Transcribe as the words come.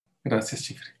Gracias,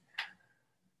 Chifre.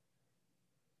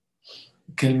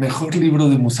 Que el mejor libro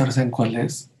de Musar, ¿saben cuál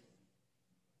es?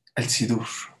 El Sidur.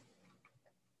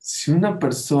 Si una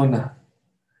persona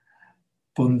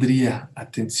pondría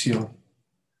atención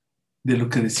de lo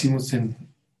que decimos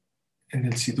en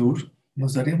el Sidur,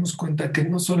 nos daríamos cuenta que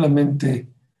no solamente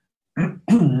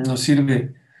nos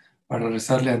sirve para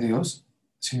rezarle a Dios,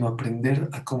 sino aprender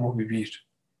a cómo vivir.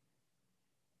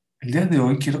 El día de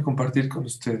hoy quiero compartir con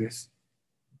ustedes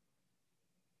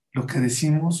lo que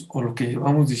decimos o lo que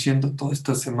llevamos diciendo toda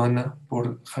esta semana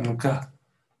por Hanukkah.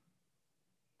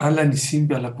 Ala Nisim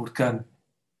Ala Purkan.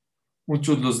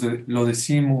 Muchos lo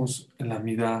decimos en la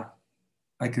Midá,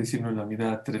 hay que decirlo en la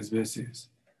Midá 3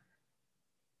 veces.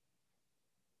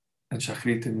 En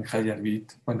Shachrit, en Minjá y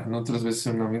Arbit. Bueno, no 3 veces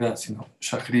en la Midá, sino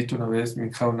Shachrit una vez,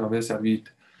 Minjá una vez, Arbit.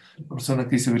 La persona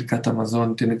que dice Birkat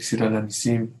Hamazon tiene que decir Ala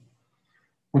Nisim.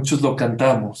 Muchos lo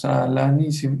cantamos, Ala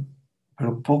Nisim,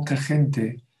 pero poca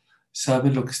gente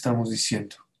sabe lo que estamos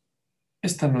diciendo.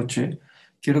 Esta noche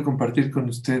quiero compartir con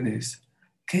ustedes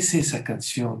qué es esa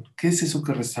canción, qué es eso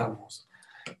que rezamos.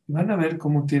 Van a ver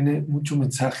cómo tiene mucho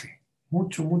mensaje,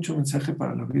 mucho mensaje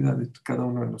para la vida de cada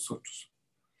uno de nosotros.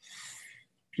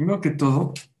 Primero que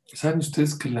todo, saben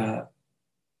ustedes que la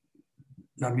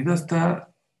vida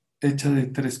está hecha de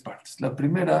 3 partes. Las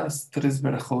primeras 3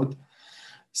 verajot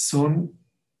son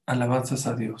alabanzas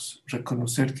a Dios,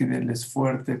 reconocer que Él es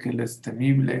fuerte, que Él es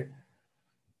temible,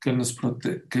 que Él nos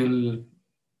protege, que Él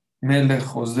Melech,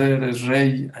 Joser, es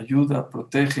rey, ayuda,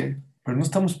 protege, pero no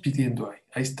estamos pidiendo ahí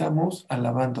estamos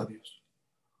alabando a Dios.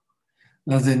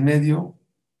 Las del medio,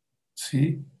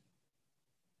 sí,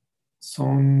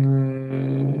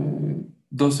 son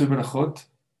 12 brajot,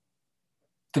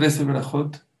 13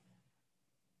 brajot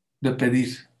de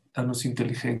pedir, danos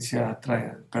inteligencia,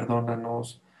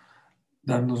 perdónanos,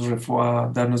 danos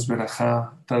refuá, danos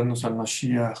verajá, danos al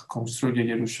Mashiach, construye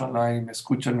Jerusalén,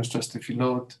 escucha nuestras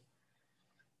tefilot.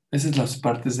 Esas son las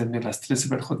partes de las 13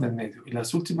 verajot del medio. Y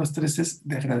las últimas 13 es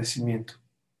de agradecimiento.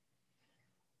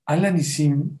 Alan y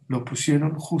Sim lo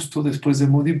pusieron justo después de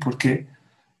Modim porque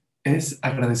es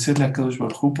agradecerle a Kadosh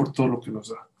Baruj Hu por todo lo que nos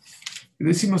da. Y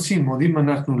decimos, sí, Modim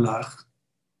Anachnu Lach,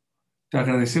 te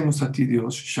agradecemos a ti,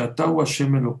 Dios, Shatau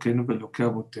Hashem Elokeinu Velokei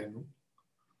Avotenu,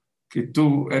 que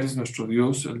tú eres nuestro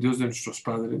Dios, el Dios de nuestros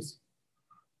padres,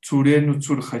 Tzurenu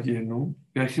Tzur Hayenu,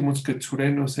 ya dijimos que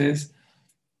Tzurenu es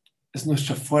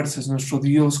nuestra fuerza, es nuestro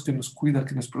Dios que nos cuida,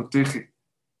 que nos protege,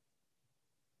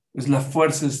 es la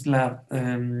fuerza, es la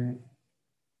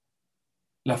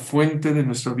fuente de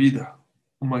nuestra vida,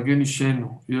 Umagen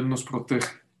Ishenu, y Él nos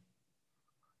protege.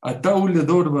 Ataúl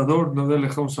Vador, no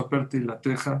dejamos aparte la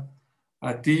teja.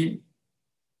 A ti,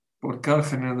 por cada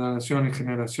generación y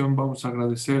generación, vamos a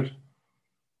agradecer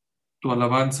tu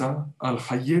alabanza. Al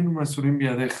Hayen Masurim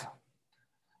Yadeja.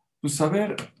 Pues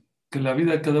saber que la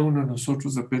vida de cada uno de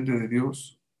nosotros depende de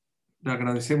Dios. Le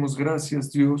agradecemos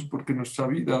gracias, Dios, porque nuestra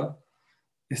vida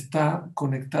está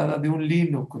conectada de un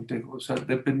lino contigo. O sea,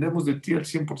 dependemos de ti al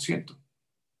 100%.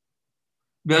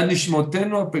 Vean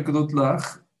Ishmotenu Apekdot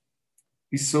Lach,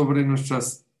 y sobre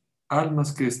nuestras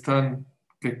almas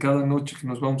que cada noche que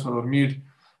nos vamos a dormir,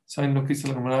 ¿saben lo que dice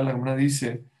la Gemara? La Gemara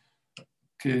dice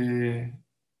que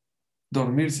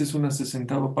dormirse es una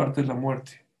 60ª parte de la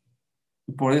muerte.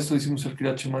 Y por eso decimos el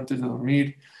Kriyat Shema antes de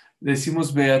dormir.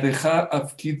 Decimos, Beadeja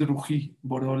Afkid Ruji,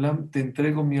 Boreolam, te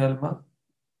entrego mi alma,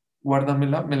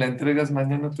 guárdamela, me la entregas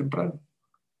mañana temprano.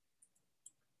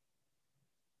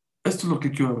 Esto es lo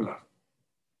que quiero hablar.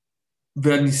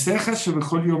 Veaniseja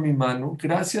Shebejol Yom mi mano,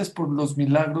 gracias por los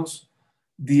milagros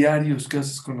diarios que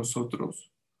haces con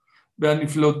nosotros.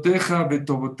 Veanifloteja,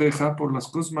 betoboteja, por las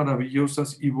cosas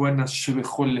maravillosas y buenas,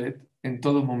 shebejolet, en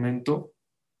todo momento.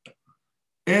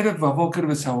 Erev baboker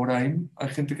besahoraim, hay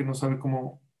gente que no sabe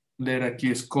cómo leer aquí,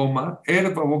 es coma.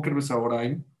 Erev baboker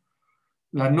besahoraim,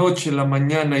 la noche, la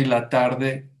mañana y la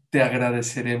tarde te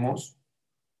agradeceremos.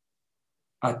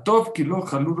 Atov kilo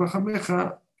jalur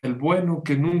rajameja, el bueno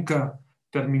que nunca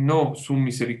terminó su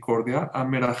misericordia.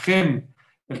 Amerajem,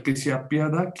 el que se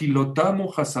apiada, kilotamo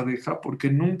hasadeja,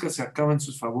 porque nunca se acaban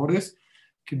sus favores,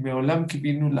 que meolam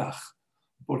kibinulach,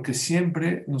 porque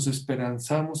siempre nos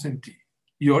esperanzamos en ti.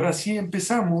 Y ahora sí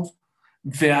empezamos,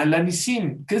 veal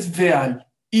anisim, ¿qué es veal?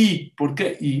 Y, ¿por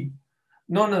qué y?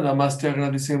 No nada más te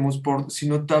agradecemos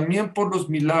sino también por los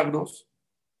milagros,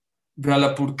 veal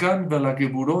apurkan, veal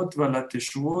geburot, veal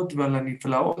teshuot, veal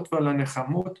niflaot, veal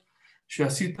nechamot,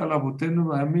 sheasita la botenu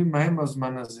mahem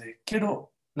azman hazeh.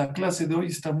 La clase de hoy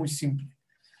está muy simple.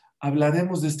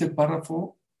 Hablaremos de este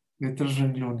párrafo de 3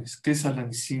 renglones. ¿Qué es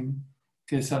Alanisim?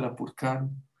 ¿Qué es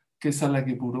Alapurkan? ¿Qué es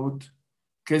Alageburot?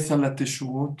 ¿Qué es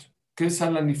Alateshuot? ¿Qué es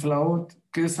Alaniflaot?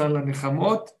 ¿Qué es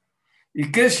Alanejamot?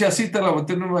 ¿Y qué es Shasita la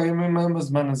botella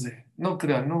más manos de? No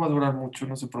crean, no va a durar mucho,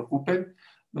 no se preocupen.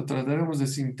 Lo trataremos de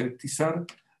sintetizar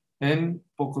en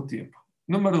poco tiempo.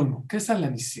 Número uno, ¿qué es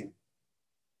Alanisim?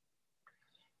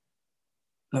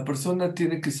 La persona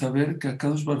tiene que saber que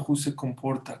Akadosh Baruj Hu se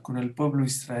comporta con el pueblo de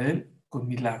Israel con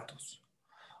milagros.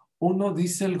 Uno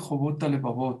dice el Jobot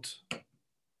Alevavot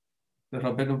de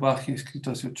Rabbeinu Baji,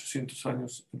 escrito hace 800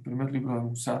 años, el primer libro de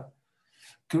Musar,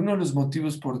 que uno de los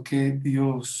motivos por qué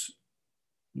Dios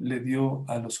le dio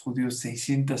a los judíos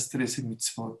 613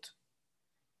 mitzvot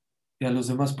y a los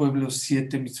demás pueblos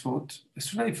 7 mitzvot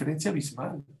es una diferencia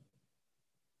abismal.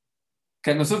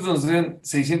 Que a nosotros nos den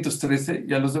 613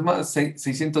 y a los demás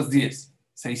 610,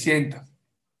 600.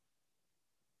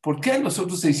 ¿Por qué a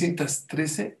nosotros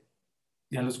 613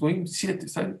 y a los goyim 7?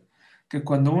 ¿Saben? Que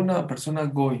cuando una persona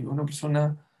goy, una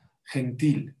persona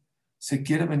gentil, se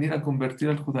quiere venir a convertir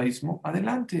al judaísmo,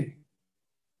 adelante.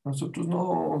 Nosotros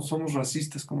no somos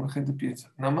racistas como la gente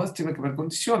piensa. Nada más tiene que haber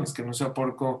condiciones, que no sea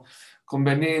por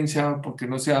conveniencia, porque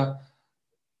no sea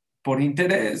por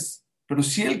interés. Pero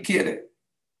si él quiere,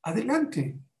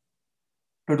 adelante.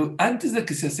 Pero antes de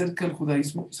que se acerque al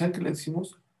judaísmo, ¿saben qué le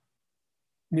decimos?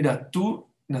 Mira, tú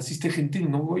naciste gentil,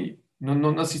 no voy, no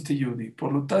naciste yudí.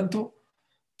 Por lo tanto,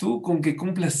 tú con que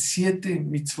cumplas 7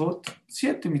 mitzvot,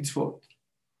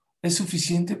 es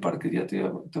suficiente para que ya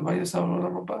te vayas a la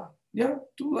mamá. Ya,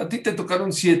 a ti te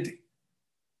tocaron 7.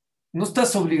 No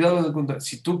estás obligado a contar.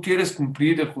 Si tú quieres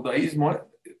cumplir el judaísmo,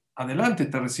 adelante,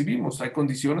 te recibimos. Hay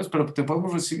condiciones, pero te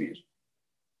podemos recibir.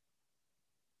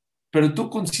 Pero tú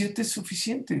con 7 es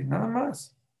suficiente, nada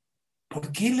más. ¿Por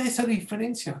qué esa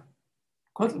diferencia?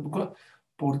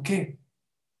 ¿Por qué?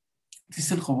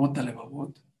 Dice el Jobot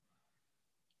Alevavot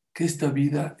que esta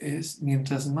vida es,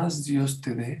 mientras más Dios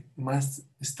te dé, más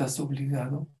estás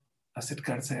obligado a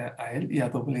acercarse a Él y a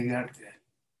doblegarte a Él.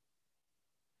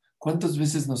 ¿Cuántas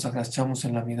veces nos agachamos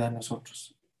en la vida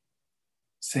nosotros?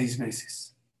 6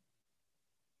 veces.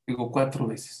 Digo 4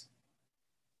 veces.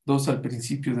 2 al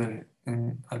principio de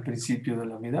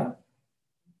la mitad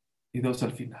y 2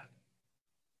 al final.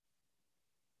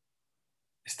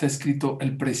 Está escrito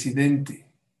el presidente,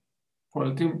 por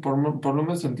lo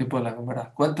menos en el tiempo de la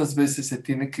Gemara. ¿Cuántas veces se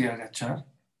tiene que agachar?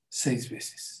 6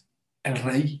 veces. El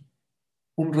rey,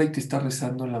 un rey que está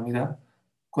rezando en la mitad,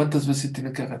 ¿cuántas veces se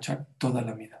tiene que agachar? Toda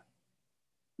la mitad.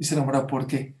 Dice la Gemara, ¿por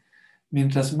qué?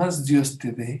 Mientras más Dios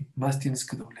te dé, más tienes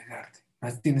que doblegarte,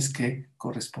 más tienes que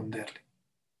corresponderle.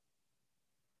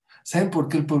 ¿Saben por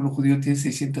qué el pueblo judío tiene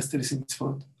 613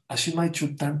 mitzvot? Hashem ha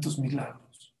hecho tantos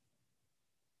milagros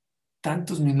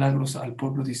al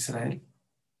pueblo de Israel,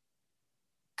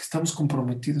 que estamos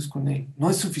comprometidos con él. No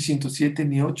es suficiente 7,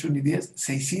 ni 8, ni 10,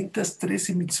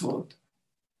 613 mitzvot.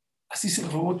 Así se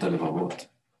robó Talebabot.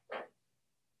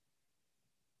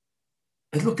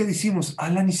 Es lo que decimos,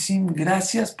 Alan y Sim,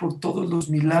 gracias por todos los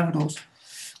milagros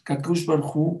que Akadosh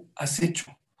Baruj Hu has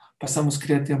hecho. Pasamos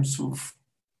Kriyat Yam Suf,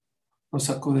 nos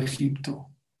sacó de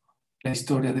Egipto, la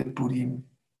historia de Purim,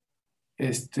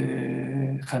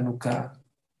 Hanukkah.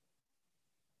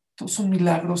 Todos son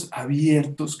milagros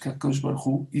abiertos que Akadosh Baruj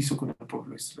Hu hizo con el pueblo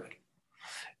de Israel.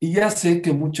 Y ya sé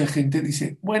que mucha gente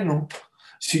dice, bueno,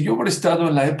 si yo hubiera estado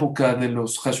en la época de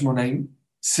los Hashmonaim,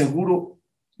 seguro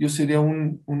yo sería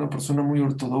una persona muy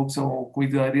ortodoxa o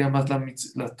cuidaría más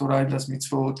la Torah y las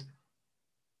mitzvot.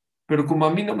 Pero como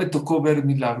a mí no me tocó ver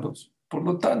milagros, por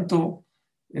lo tanto,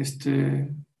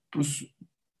 pues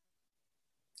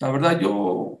la verdad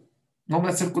yo no me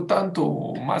acerco tanto,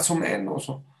 o más o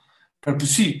menos. Pero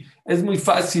pues sí, es muy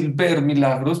fácil ver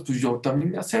milagros, pues yo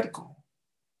también me acerco.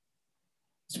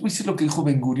 Voy a decir lo que dijo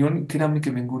Ben Gurión, créanme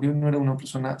que Ben Gurión no era una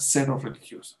persona cero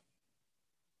religiosa.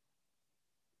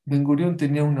 Ben Gurión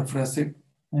tenía una frase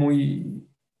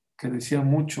que decía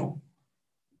mucho,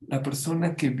 la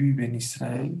persona que vive en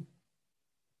Israel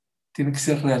tiene que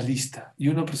ser realista, y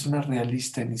una persona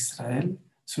realista en Israel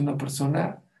es una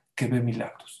persona que ve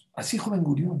milagros. Así dijo Ben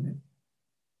Gurión, ¿eh?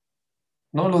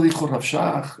 No lo dijo Rav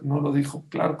Shach, no lo dijo,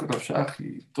 claro que Rav Shach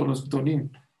y todos los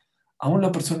Gdolim. Aún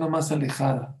la persona más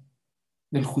alejada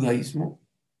del judaísmo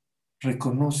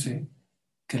reconoce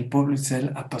que el pueblo de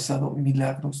Israel ha pasado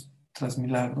milagros tras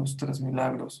milagros tras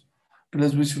milagros. Pero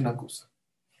les voy a decir una cosa.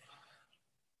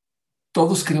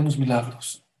 Todos queremos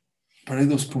milagros, pero hay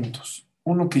 2 puntos.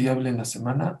 Uno que ya hablé en la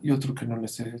semana y otro que no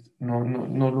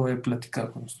lo he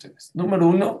platicado con ustedes. Número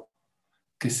 1,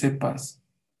 que sepas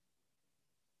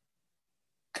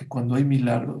que cuando hay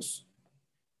milagros,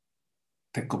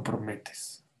 te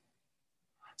comprometes.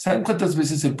 ¿Saben cuántas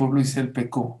veces el pueblo de Israel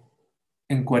pecó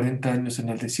en 40 años en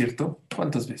el desierto?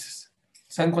 ¿Cuántas veces?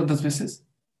 ¿Saben cuántas veces?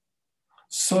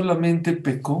 solamente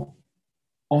pecó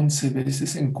 11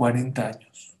 veces en 40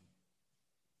 años.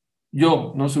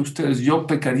 Yo, no sé ustedes, yo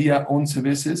pecaría 11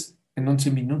 veces en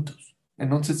 11 minutos,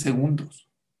 en 11 segundos.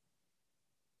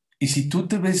 Y si tú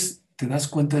te das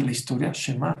cuenta de la historia,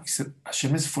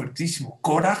 Hashem es fuertísimo.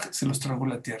 Korach se los tragó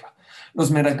la tierra.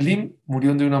 Los Meraglim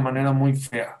murieron de una manera muy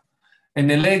fea.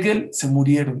 En el Egel se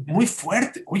murieron. Muy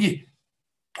fuerte. Oye,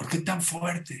 ¿por qué tan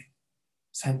fuerte?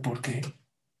 ¿Saben por qué?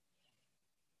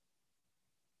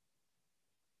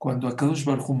 Cuando Akadosh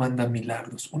Baruj Hu manda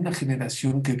milagros, una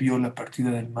generación que vio la partida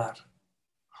del mar,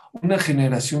 una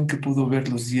generación que pudo ver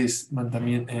los 10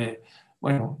 mandamientos,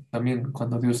 bueno, también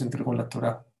cuando Dios entregó la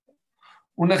Torá,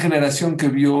 una generación que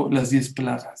vio las 10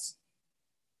 plagas,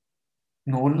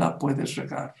 no la puedes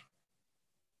regar,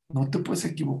 no te puedes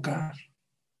equivocar.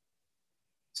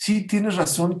 Sí, tienes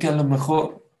razón que a lo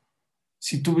mejor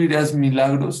si tú vieras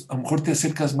milagros, a lo mejor te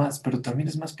acercas más, pero también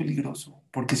es más peligroso,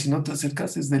 porque si no te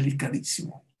acercas es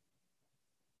delicadísimo.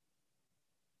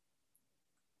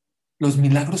 Los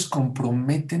milagros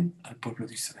comprometen al pueblo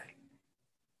de Israel.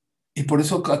 Y por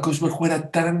eso Akadosh Baruj Hu era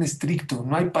tan estricto.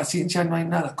 No hay paciencia, no hay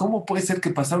nada. ¿Cómo puede ser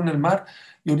que pasaron el mar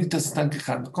y ahorita se están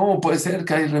quejando? ¿Cómo puede ser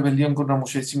que hay rebelión contra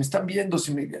Moshe? Si me están viendo,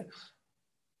 si me...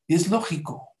 Y es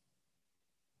lógico.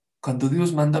 Cuando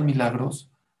Dios manda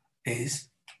milagros,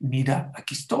 es, mira,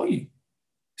 aquí estoy.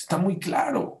 Está muy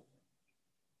claro.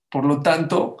 Por lo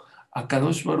tanto,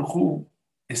 Akadosh Baruj Hu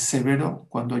es severo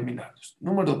cuando hay milagros.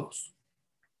 Número 2.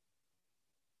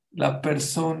 La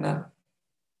persona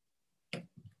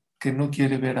que no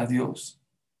quiere ver a Dios,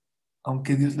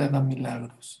 aunque Dios le haga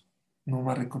milagros, no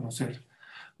va a reconocer.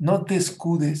 No te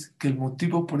escudes que el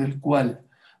motivo por el cual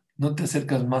no te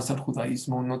acercas más al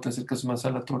judaísmo, no te acercas más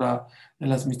a la Torah, a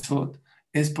las mitzvot,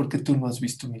 es porque tú no has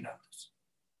visto milagros.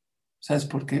 ¿Sabes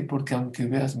por qué? Porque aunque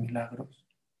veas milagros,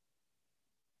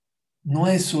 no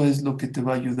eso es lo que te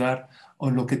va a ayudar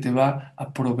o lo que te va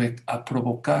a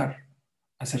provocar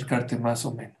acercarte más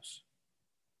o menos,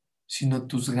 sino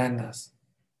tus ganas,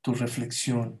 tu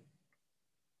reflexión,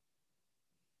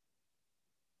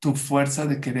 tu fuerza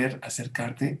de querer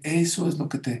acercarte, eso es lo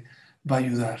que te va a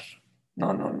ayudar.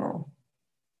 No, no, no.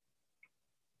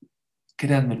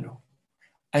 Créanmelo.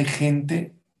 Hay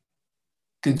gente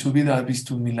que en su vida ha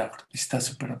visto un milagro y está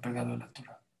súper apegado a la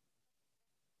Torah.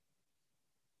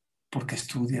 Porque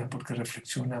estudia, porque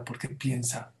reflexiona, porque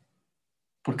piensa,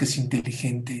 porque es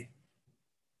inteligente,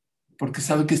 porque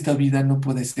sabe que esta vida no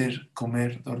puede ser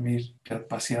comer, dormir,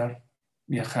 pasear,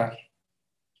 viajar,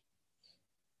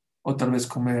 otra vez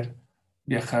comer,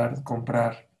 viajar,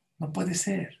 comprar. No puede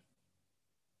ser.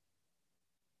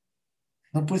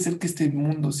 No puede ser que este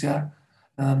mundo sea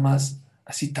nada más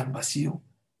así tan vacío,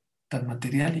 tan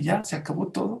material y ya, se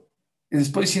acabó todo. Y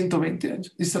después de 120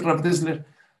 años, dice Rav Dessler,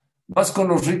 vas con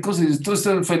los ricos y dices, ¿todos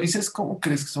están felices? ¿Cómo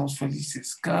crees que somos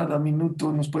felices? Cada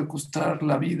minuto nos puede costar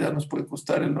la vida, nos puede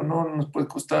costar el honor, nos puede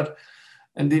costar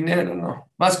el dinero, no.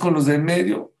 Vas con los de en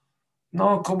medio,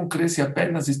 no, ¿cómo crees si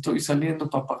apenas estoy saliendo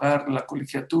para pagar la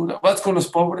colegiatura? Vas con los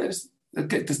pobres, ¿de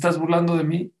qué te estás burlando de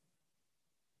mí?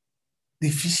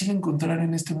 Difícil encontrar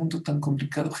en este mundo tan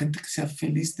complicado gente que sea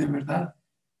feliz de verdad.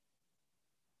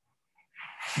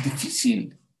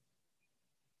 Difícil.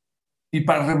 Y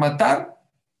para rematar,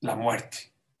 la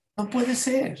muerte. No puede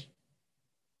ser.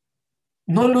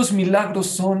 No los milagros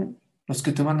son los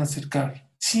que te van a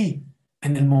acercar. Sí,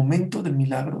 en el momento del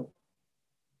milagro,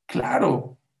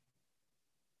 claro,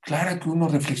 claro que uno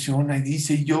reflexiona y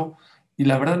dice y yo, y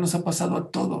la verdad nos ha pasado a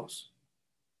todos,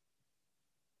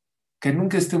 que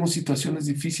nunca estemos en situaciones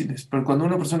difíciles, pero cuando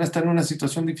una persona está en una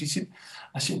situación difícil,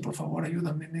 así, por favor,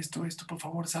 ayúdame en esto, por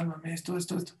favor, sálvame, esto.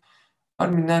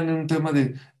 Al final, en un tema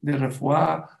de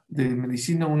refuá, de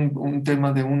medicina, un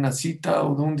tema de una cita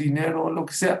o de un dinero, o lo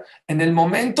que sea, en el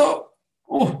momento,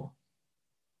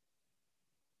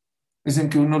 dicen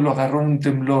que uno lo agarró un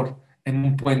temblor en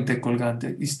un puente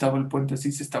colgante y estaba el puente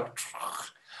así, se estaba.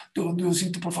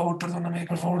 Diosito, por favor, perdóname,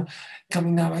 por favor.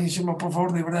 Caminaba y yo, por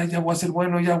favor, de verdad, ya voy a ser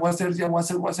bueno, ya voy a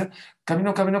ser.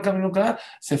 Camino,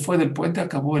 se fue del puente,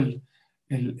 acabó el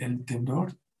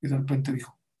temblor y de repente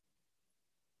dijo,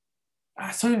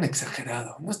 soy un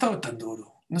exagerado, no estaba tan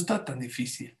duro, no estaba tan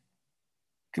difícil.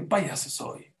 Qué payaso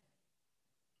soy.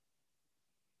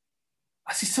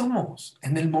 Así somos.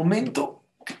 En el momento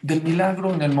del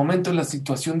milagro, en el momento de la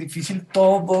situación difícil,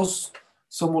 todos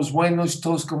somos buenos y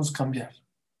todos queremos cambiar.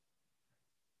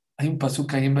 Hay un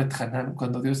pasuk ahí en Bet Hanan,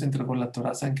 cuando Dios entregó la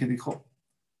Torah, ¿saben qué dijo?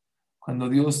 Cuando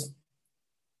Dios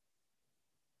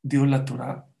dio la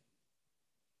Torah,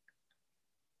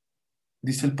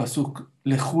 dice el pasuk,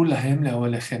 Lehu lahem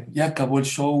leolehem. Ya acabó el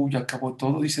show, ya acabó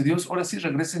todo. Dice Dios, ahora sí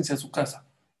regrésense a su casa.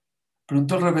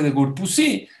 Preguntó el Rebbe de Gur. Pues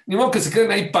sí, ni modo que se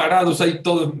queden ahí parados, ahí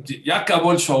todo. Ya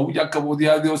acabó el show, ya acabó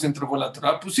día, Dios entregó la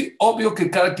Torah. Pues sí, obvio que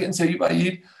cada quien se iba a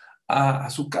ir a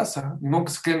su casa. Ni modo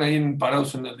que se queden ahí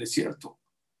parados en el desierto.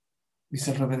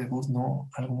 Dice el Rebbe de Gur, no,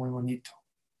 algo muy bonito.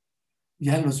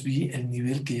 Ya los vi, el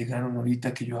nivel que llegaron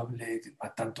ahorita que yo hablé,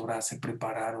 a Tantorá, se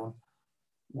prepararon.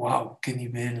 ¡Wow! ¡Qué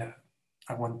nivel!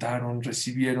 Aguantaron,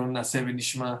 recibieron a Seben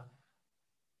Ishma.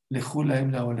 Lejula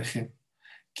em la olejem.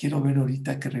 Quiero ver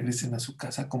ahorita que regresen a su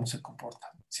casa cómo se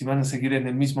comportan. Si van a seguir en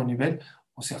el mismo nivel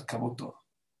o se acabó todo.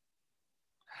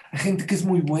 Hay gente que es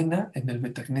muy buena en el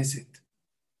Betagneset.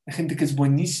 Hay gente que es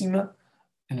buenísima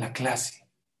en la clase.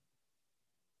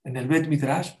 En el Bet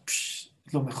Midrash,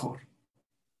 es lo mejor.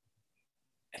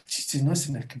 El chiste no es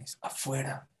en el Knis,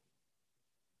 afuera.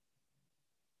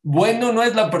 Bueno no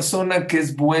es la persona que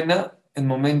es buena en el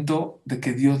momento de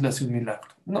que Dios le hace un milagro.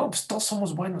 No, pues todos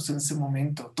somos buenos en ese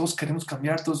momento. Todos queremos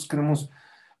cambiar, todos queremos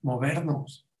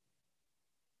movernos.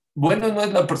 Bueno no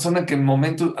es la persona que en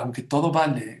momentos, aunque todo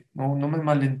vale, no me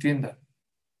malentiendan.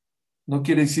 No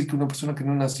quiere decir que una persona que en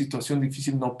una situación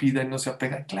difícil no pida y no se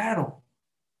apega. Claro,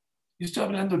 yo estoy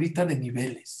hablando ahorita de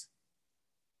niveles,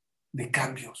 de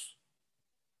cambios,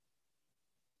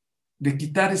 de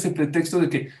quitar ese pretexto de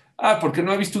que, porque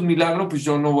no he visto un milagro, pues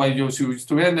yo no voy. Yo, si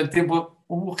estuviera en el tiempo,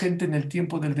 hubo gente en el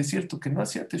tiempo del desierto que no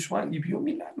hacía Teshuvah y vio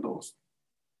milagros.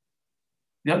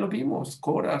 Ya lo vimos,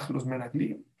 Korach, los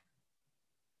Meraglim.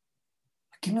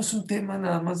 Aquí no es un tema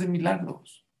nada más de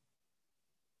milagros.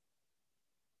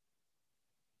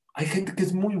 Hay gente que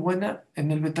es muy buena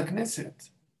en el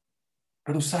Betagneset,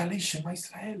 pero sale y Shema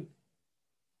Israel.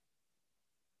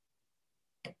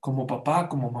 Como papá,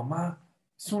 como mamá.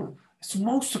 Es un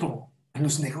monstruo en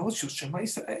los negocios, Shema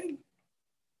Israel.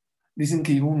 Dicen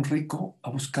que llegó un rico a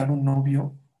buscar un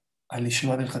novio al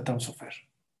Yeshiva del Hatam Sofer.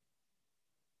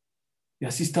 Y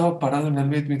así estaba parado en el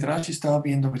Bet Midrash y estaba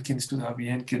viendo a ver quién estudiaba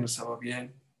bien, quién no estaba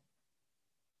bien.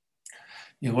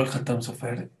 Llegó el Hatam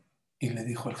Sofer y le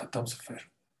dijo al Hatam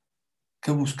Sofer,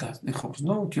 ¿qué buscas? Dijo, pues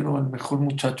no, quiero el mejor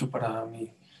muchacho para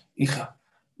mi hija.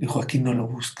 Dijo, aquí no lo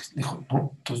busques. Dijo,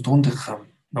 no, entonces ¿dónde, Ham?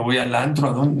 ¿Me voy al antro?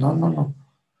 ¿A dónde? No, no, no.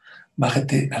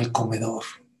 Bájate al comedor.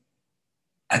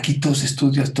 Aquí todos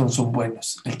estudios, todos son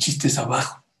buenos. El chiste es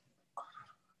abajo.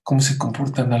 Cómo se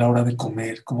comportan a la hora de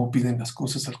comer, cómo piden las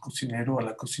cosas al cocinero o a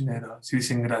la cocinera, si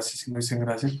dicen gracias, si no dicen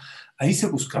gracias. Ahí se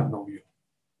busca el novio.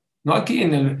 No aquí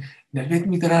en el Bet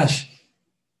Midrash.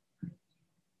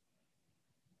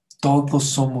 Todos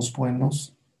somos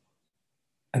buenos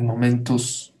en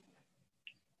momentos,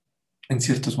 en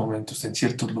ciertos momentos, en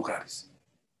ciertos lugares.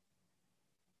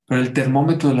 Pero el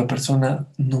termómetro de la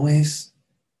persona no es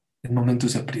en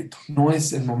momentos de aprieto, no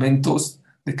es en momentos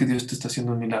de que Dios te está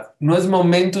haciendo un milagro. No es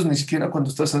momentos ni siquiera cuando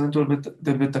estás adentro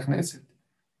del Betagneset.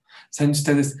 ¿Saben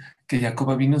ustedes que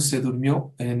Jacob vino, se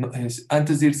durmió,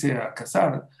 antes de irse a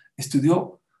casar,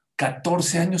 estudió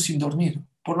 14 años sin dormir?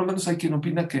 Por lo menos hay quien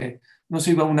opina que no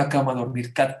se iba a una cama a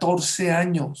dormir. 14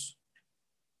 años.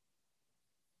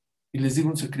 Y les digo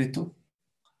un secreto,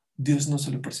 Dios no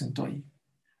se le presentó ahí.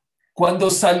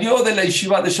 Cuando salió de la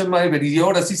yeshiva de Shema Eber y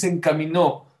ahora sí se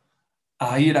encaminó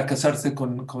a ir a casarse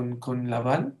con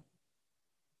Labán,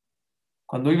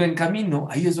 cuando iba en camino,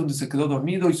 ahí es donde se quedó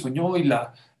dormido y soñó y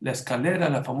la escalera,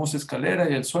 la famosa escalera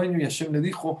y el sueño, y Hashem le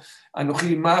dijo,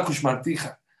 Anoji Makush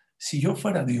Martija, si yo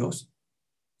fuera Dios,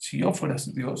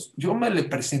 yo me le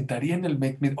presentaría en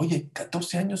el oye,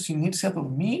 14 años sin irse a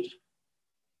dormir.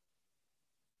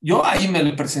 Yo ahí me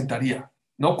le presentaría,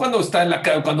 no cuando está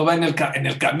cuando va en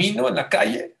el camino, en la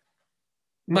calle.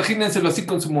 Imagínenselo así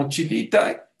con su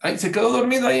mochilita, ahí se quedó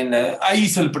dormido, ahí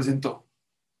se le presentó.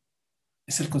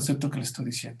 Es el concepto que le estoy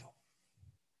diciendo.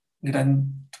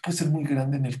 Tú puedes ser muy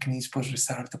grande en el CNIS, puedes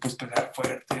rezar, te puedes pegar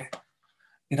fuerte.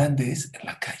 Grande es en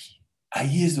la calle.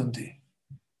 Ahí es donde,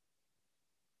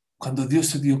 cuando Dios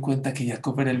se dio cuenta que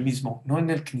Jacob era el mismo, no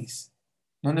en el CNIS,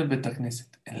 no en el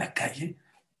Betagneset, en la calle,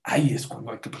 ahí es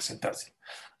cuando hay que presentarse.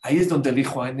 Ahí es donde el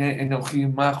hijo,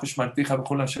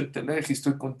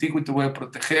 estoy contigo y te voy a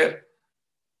proteger.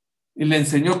 Y le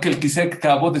enseñó que el Kisek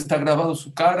Kabod está grabado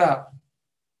su cara.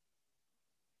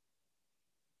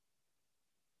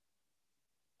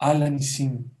 Alan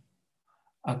Isim,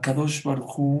 Akadosh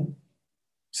Baruj Hu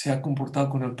se ha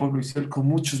comportado con el pueblo de Israel con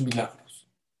muchos milagros.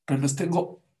 Pero les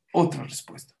tengo otra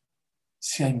respuesta.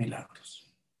 Sí hay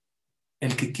milagros.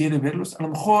 El que quiere verlos, a lo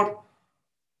mejor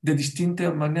de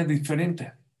distinta manera,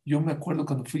 diferente. Yo me acuerdo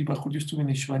cuando fui bajo, yo estuve en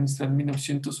Yeshiva en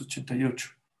 1988.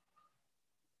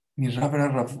 Mi Rab era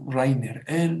Rav Reiner.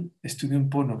 Él estudió en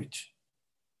Ponovich.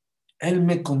 Él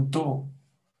me contó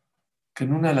que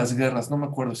en una de las guerras, no me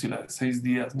acuerdo si la de 6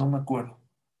 días, no me acuerdo,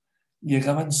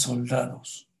 llegaban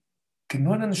soldados que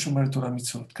no eran Shomer Torah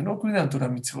Mitzvot, que no cuidan Torah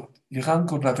Mitzvot. Llegaban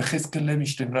con Rav Heskel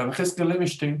Levinstein. Rav Heskel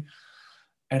Levinstein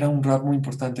era un rab muy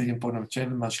importante ahí en Ponovich,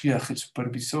 el Mashgiach, el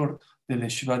supervisor de la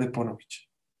Yeshiva de Ponovich.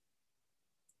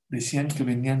 Decían que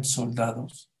venían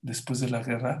soldados después de la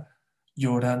guerra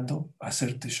llorando a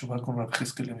hacer Teshuvah con Rav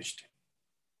Heskel Levinstein.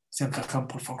 Decían, Jajam,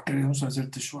 por favor, queremos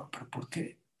hacer Teshuvah. ¿Pero por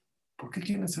qué? ¿Por qué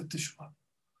quieren hacer Teshuvah?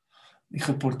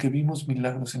 Dijo, porque vimos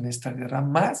milagros en esta guerra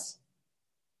más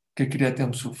que Kriyat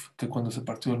Yamsuf, que cuando se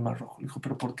partió el Mar Rojo. Dijo,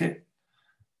 ¿pero por qué?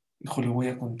 Dijo, le voy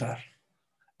a contar.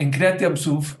 En Kriyat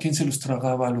Yamsuf, ¿quién se los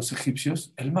tragaba a los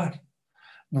egipcios? El mar.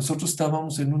 Nosotros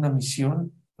estábamos en una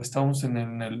misión, estábamos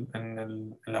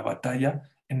en la batalla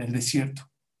en el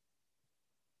desierto.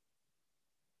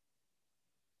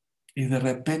 Y de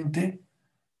repente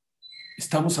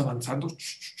estamos avanzando.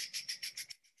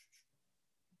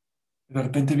 De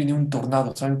repente viene un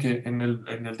tornado. Saben que en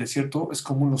el desierto es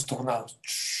común los tornados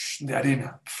de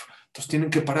arena. Entonces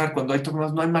tienen que parar. Cuando hay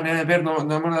tornados no hay manera de ver, no hay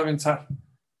manera de avanzar.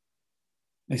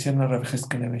 Le decían a Rav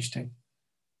Heskel Levinstein.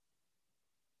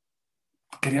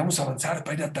 Queríamos avanzar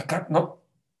para ir a atacar. No.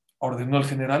 Ordenó el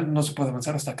general, no se puede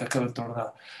avanzar hasta que acabe el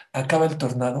tornado. Acaba el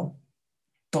tornado,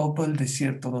 todo el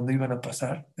desierto donde iban a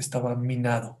pasar estaba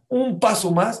minado. Un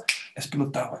paso más,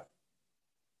 explotaba.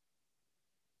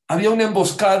 Había una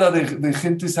emboscada de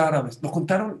gentes árabes. Lo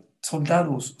contaron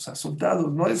soldados, o sea,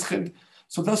 soldados, no es gente,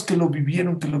 soldados que lo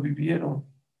vivieron.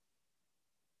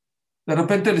 De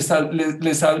repente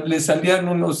le salían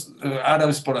unos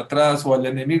árabes por atrás o al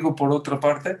enemigo por otra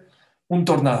parte, un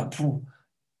tornado. ¡Pum!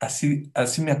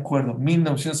 Así me acuerdo,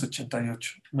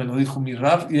 1988. Me lo dijo mi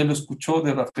Rav y él lo escuchó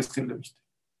de Rav Heskel Levinstein.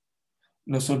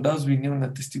 Los soldados vinieron,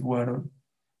 atestiguaron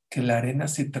que la arena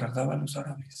se tragaba a los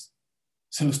árabes.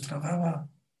 Se los tragaba.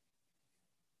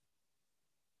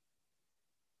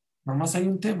 Nomás hay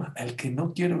un tema. El que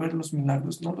no quiere ver los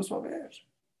milagros no los va a ver.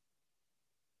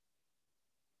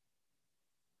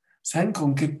 ¿Saben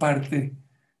con qué parte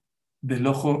del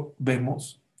ojo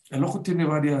vemos? El ojo tiene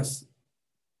varias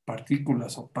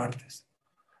partículas o partes.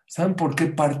 ¿Saben por qué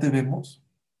parte vemos?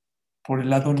 Por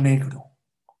el lado negro.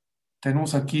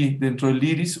 Tenemos aquí dentro del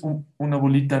iris una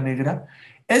bolita negra.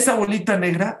 Esa bolita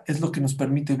negra es lo que nos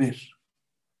permite ver.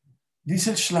 Dice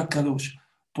el Shlakadosh,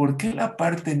 ¿por qué la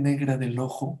parte negra del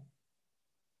ojo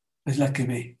es la que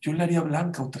ve? Yo la haría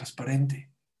blanca o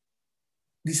transparente.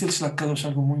 Dice el Shlakadosh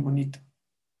algo muy bonito.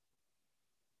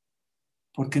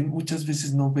 Porque muchas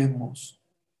veces no vemos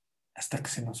hasta que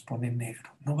se nos pone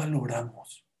negro. No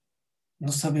valoramos.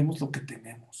 No sabemos lo que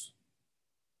tenemos.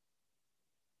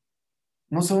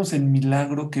 No sabemos el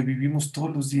milagro que vivimos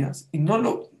todos los días. Y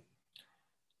no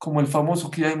como el famoso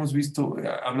que ya hemos visto,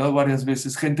 hablado varias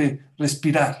veces, gente,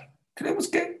 respirar. Creemos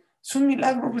que es un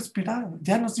milagro respirar.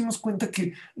 Ya nos dimos cuenta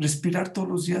que respirar todos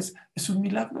los días es un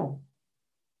milagro.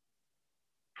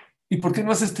 ¿Y por qué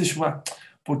no haces teshuvah?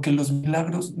 Porque los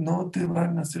milagros no te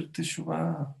van a hacer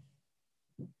teshuvah.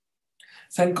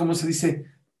 ¿Saben cómo se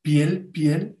dice piel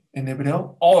en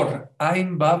hebreo? Or,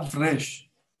 Ain Vav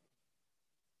Resh.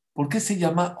 ¿Por qué se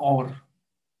llama Or?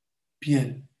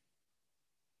 Piel.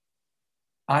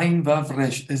 Ain Vav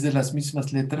Resh es de las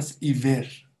mismas letras y ver.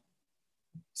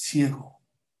 Ciego.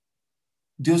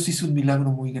 Dios hizo un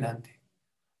milagro muy grande.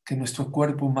 Que nuestro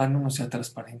cuerpo humano no sea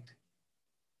transparente.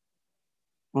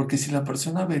 Porque si la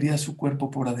persona vería su cuerpo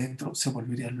por adentro, se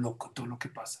volvería loco todo lo que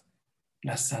pasa.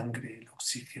 La sangre, el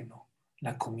oxígeno,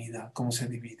 la comida, cómo se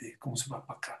divide, cómo se va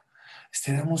para acá.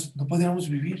 No podríamos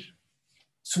vivir.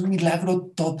 Es un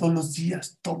milagro todos los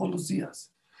días, todos los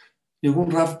días. Llegó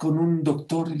un Rav con un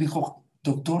doctor y le dijo,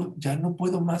 doctor, ya no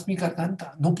puedo más mi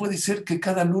garganta. No puede ser que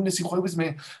cada lunes y jueves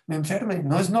me enferme.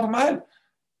 No es normal.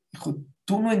 Dijo,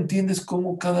 ¿tú no entiendes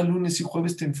cómo cada lunes y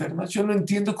jueves te enfermas? Yo no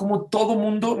entiendo cómo todo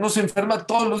mundo no se enferma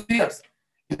todos los días.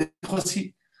 Y le dijo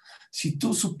así, si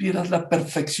tú supieras la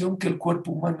perfección que el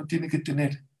cuerpo humano tiene que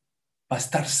tener para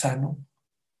estar sano,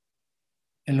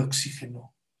 el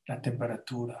oxígeno, la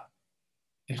temperatura,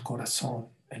 el corazón,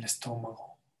 el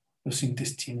estómago, los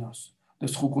intestinos,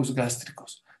 los jugos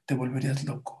gástricos, te volverías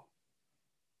loco.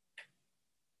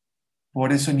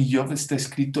 Por eso en Iov está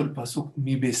escrito el pasuk,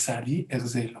 mi besari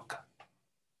loca.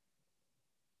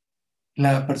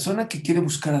 La persona que quiere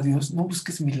buscar a Dios, no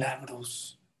busques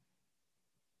milagros.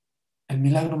 El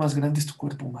milagro más grande es tu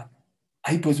cuerpo humano.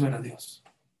 Ahí puedes ver a Dios.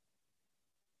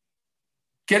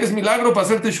 ¿Quieres milagro para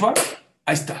hacerte shua?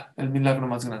 Ahí está, el milagro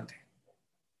más grande.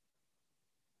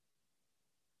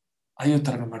 Hay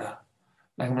otra Gemara.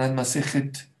 La Gemara de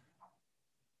Masejet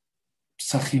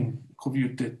Psachim,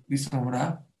 Koviutet. Dice la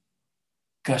Gemara,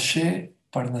 Kashe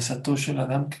Parnasato Shel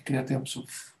Adam Kriyat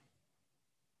Yamsuf.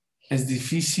 Es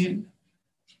difícil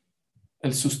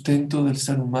el sustento del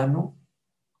ser humano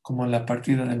como la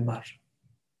partida del mar.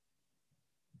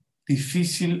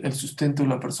 Difícil el sustento de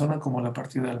la persona como la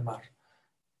partida del mar.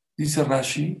 Dice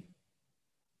Rashi,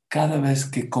 cada vez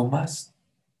que comas,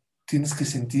 tienes que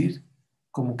sentir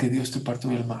como que Dios te partió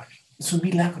el mar. Es un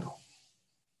milagro.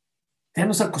 Ya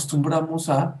nos acostumbramos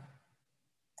a,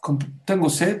 tengo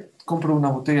sed, compro una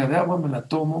botella de agua, me la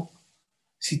tomo.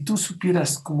 Si tú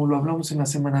supieras, como lo hablamos en la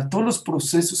semana, todos los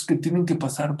procesos que tienen que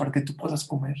pasar para que tú puedas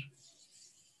comer.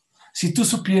 Si tú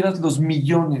supieras los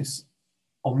millones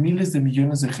o miles de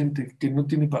millones de gente que no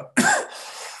tiene para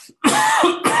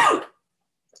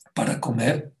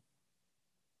comer,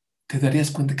 te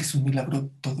darías cuenta que es un milagro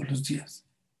todos los días.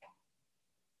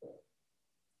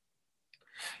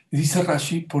 Y dice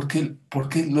Rashi, por qué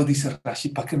lo dice Rashi?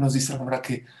 ¿Para qué nos dice ahora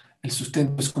que el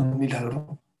sustento es como un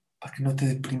milagro? Para que no te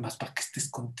deprimas, para que estés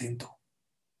contento.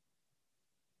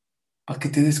 Para que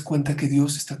te des cuenta que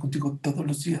Dios está contigo todos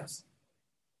los días.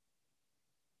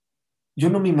 Yo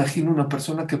no me imagino una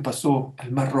persona que pasó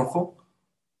el Mar Rojo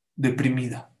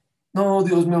deprimida. No,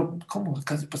 Dios mío, ¿cómo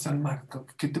acabas de pasar el mar?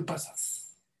 ¿Qué te pasa?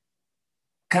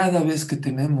 Cada vez que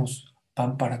tenemos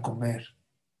pan para comer,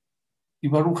 y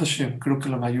Baruch Hashem, creo que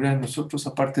la mayoría de nosotros,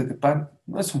 aparte de pan,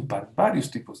 no es un pan, varios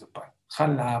tipos de pan.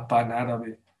 Jalá, pan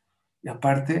árabe, y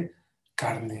aparte,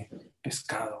 carne,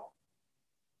 pescado.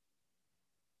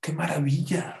 ¡Qué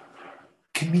maravilla!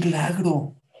 ¡Qué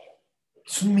milagro!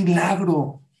 Es un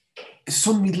milagro.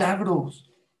 Son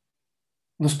milagros.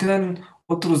 Nos quedan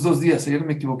otros 2 días. Ayer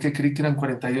me equivoqué, creí que eran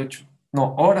 48.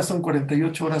 No, ahora son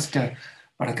 48 horas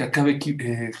para que acabe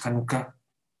Hanukkah.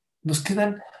 Nos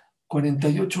quedan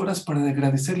 48 horas para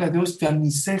agradecerle a Dios de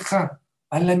Aniseja,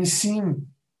 al Anisim.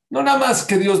 No nada más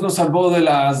que Dios nos salvó de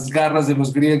las garras de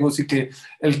los griegos y que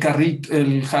el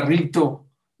jarrito,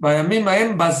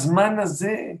 Vayamim Basmanas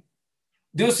de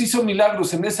Dios hizo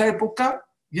milagros en esa época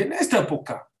y en esta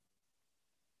época.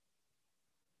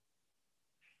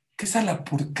 ¿Qué es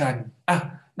Alapurcán?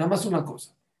 Nada más una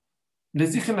cosa.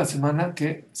 Les dije en la semana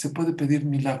que se puede pedir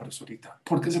milagros ahorita.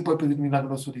 ¿Por qué se puede pedir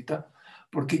milagros ahorita?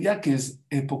 Porque ya que es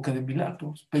época de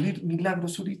milagros, pedir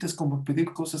milagros ahorita es como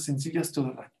pedir cosas sencillas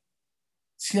todo el año.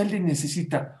 Si alguien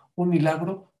necesita un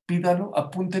milagro, pídalo,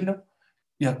 apúntelo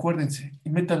y acuérdense y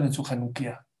métanlo en su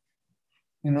Hanukkah.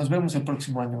 Y nos vemos el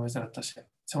próximo año, Bezrat Hashem.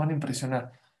 Se van a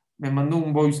impresionar. Me mandó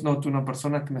un voice note una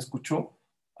persona que me escuchó.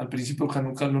 Al principio de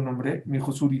Hanukkah lo nombré. Me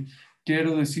dijo, Suri,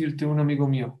 quiero decirte, un amigo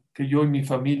mío, que yo y mi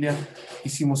familia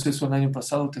hicimos eso el año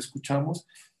pasado, te escuchamos,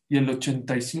 y el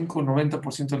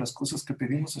 85-90% de las cosas que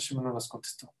pedimos, Hashem no las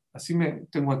contestó. Así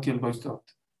tengo aquí el voice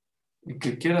note. Y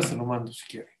que quiera se lo mando si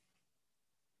quiere.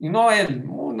 Y no a él,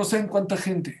 no sé en cuánta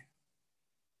gente.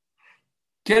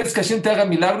 ¿Quieres que Hashem te haga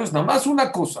milagros? Nada más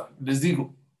una cosa, les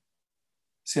digo.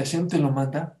 Si Hashem te lo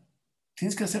manda,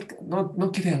 tienes que hacer,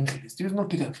 no quiere ángeles, Dios no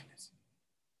quiere ángeles.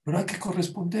 Pero hay que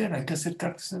corresponder, hay que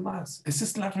acercarse más. Esa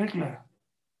es la regla.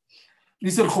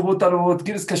 Dice el Jobot Arobot,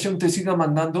 ¿quieres que Hashem te siga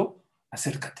mandando?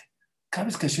 Acércate. Cada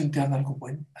vez que Hashem te haga algo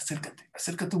bueno,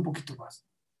 acércate un poquito más.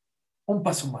 Un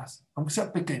paso más, aunque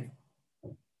sea pequeño.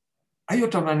 Hay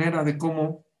otra manera de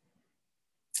cómo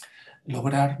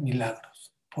lograr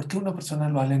milagros. ¿Por qué una persona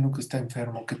lo aleno que está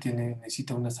enfermo, que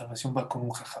necesita una salvación, va con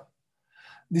un jajam?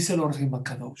 Dice el Orhim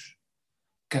Akadosh,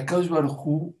 que a Akadosh Baruj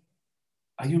Hu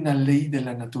hay una ley de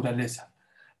la naturaleza,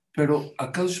 pero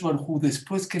Akadosh Baruj Hu,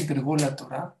 después que entregó la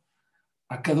Torah,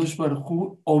 Akadosh Baruj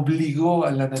Hu obligó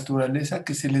a la naturaleza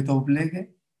que se le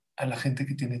doblegue a la gente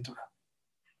que tiene Torah.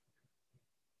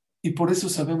 Y por eso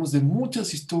sabemos de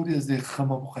muchas historias de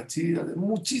Hamabu Hatzira, de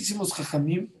muchísimos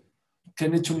jajamim que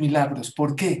han hecho milagros.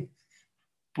 ¿Por qué?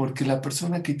 Porque la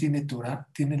persona que tiene Torah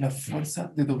tiene la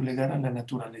fuerza de doblegar a la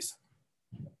naturaleza.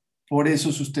 Por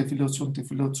eso sus tefilot son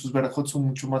tefilot, sus verajot son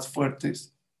mucho más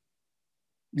fuertes.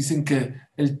 Dicen que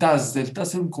el Taz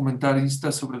es un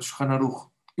comentarista sobre el Shulchan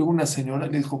Aruch, que una señora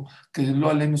le dijo que lo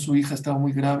aleno su hija estaba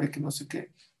muy grave, que no sé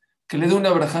qué, que le dé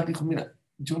una verajá, dijo, mira,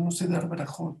 yo no sé dar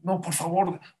verajot, no, por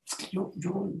favor, es que yo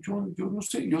no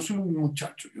sé, yo soy un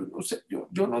muchacho, yo no sé, yo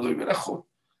no doy verajot.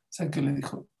 ¿Saben qué le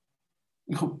dijo?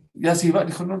 Dijo, ya se iba,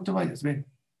 dijo, no te vayas, ven.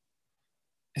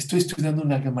 Estoy estudiando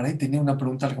una Gemara y tenía una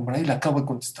pregunta al Gemara y la acabo de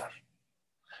contestar.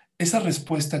 Esa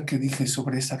respuesta que dije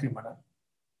sobre esa Gemara,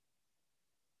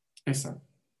 esa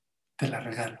te la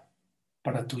regalo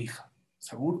para tu hija.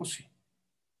 ¿Seguro? Sí.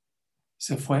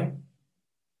 Se fue,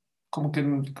 como que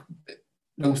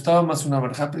le gustaba más una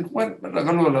verja, pero bueno, me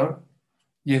regaló la.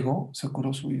 Llegó, se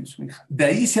curó su hija. De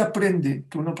ahí se aprende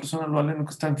que una persona lo aleno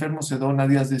que está enfermo se dona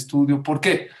días de estudio. ¿Por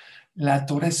qué? La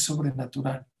Torah es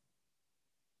sobrenatural.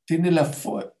 Tiene la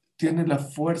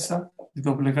fuerza de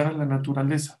doblegar a la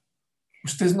naturaleza.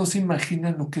 Ustedes no se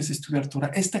imaginan lo que es estudiar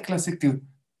Torah. Esta clase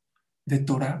de de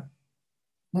Torah.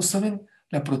 No saben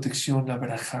la protección, la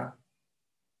verajá,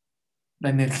 la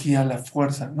energía, la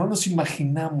fuerza. No nos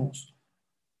imaginamos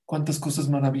cuántas cosas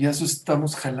maravillosas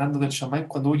estamos jalando del Shammai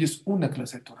cuando oyes una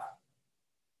clase de Torah,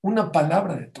 una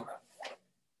palabra de Torah.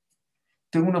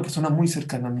 Tengo una persona muy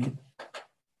cercana a mí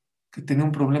que tenía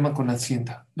un problema con la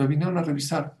Hacienda. Lo vinieron a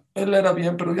revisar. Él era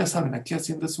bien, pero ya saben, aquí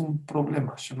Hacienda es un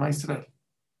problema, Shema Israel.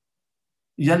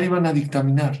 Y ya le iban a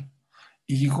dictaminar.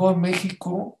 Y llegó a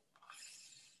México,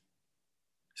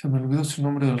 se me olvidó su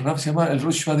nombre del rap, se llama el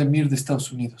Rosh Mir de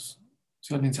Estados Unidos.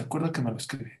 Si alguien se acuerda, que me lo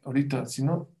escribe. Ahorita, si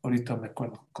no, ahorita me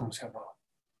acuerdo cómo se llamaba.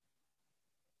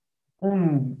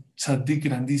 Un tzadik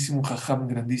grandísimo, un jajam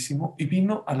grandísimo, y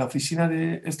vino a la oficina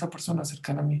de esta persona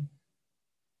cercana a mí.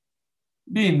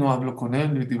 Vino, habló con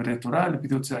él, le libré Torah, le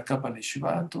pidió tzedakah para el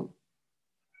yeshiva, todo.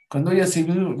 Cuando ella se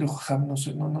vio, le dijo, jajam, no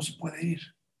se puede ir.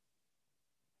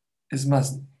 Es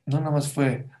más, no nada más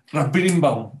fue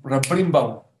Raprimbaum, Rosh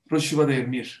Yeshiva de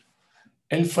Mir.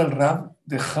 Él fue el rab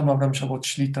de Ham Abraham Shabbat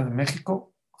Shlita de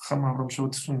México. Ham Abraham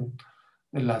Shabbat es una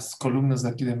de las columnas de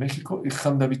aquí de México. Y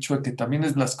Ham David Chue, que también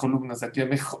es de las columnas de aquí de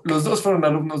México. Los dos fueron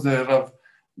alumnos de Rab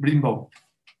Brimbaum.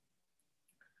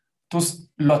 Entonces,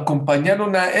 lo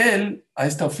acompañaron a él, a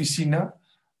esta oficina,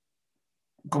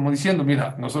 como diciendo,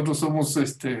 mira, nosotros somos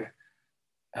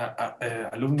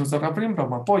alumnos de Rab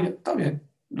Brimbaum, apoya, está bien.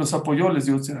 Los apoyó, les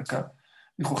dio de acá.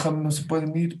 Dijo, Ham, no se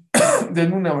pueden ir de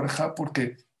una verja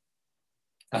porque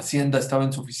Hacienda estaba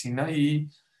en su oficina y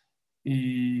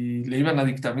le iban a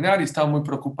dictaminar y estaba muy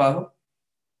preocupado.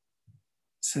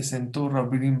 Se sentó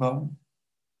Rabbi Greenbaum,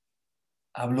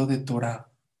 habló de Torah,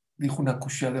 dijo una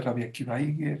kushia de Rabbi Akiva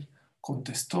Iger,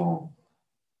 contestó,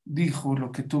 dijo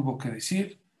lo que tuvo que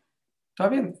decir. Está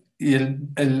bien. Y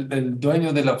el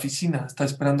dueño de la oficina está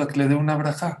esperando a que le dé una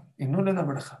braja y no le da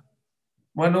braja.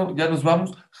 Bueno, ya nos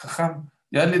vamos, jajam,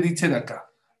 ya le di de acá,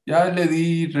 ya le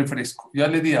di refresco, ya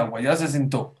le di agua, ya se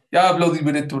sentó, ya habló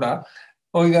de Torah.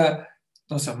 Oiga,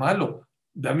 no sea malo,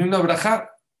 dame una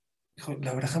braja. Dijo,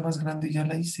 la braja más grande ya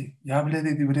la hice. Ya hablé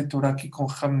de Dibre Torah aquí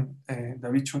con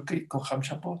David Chueque y con Ham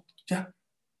Shapot. Ya,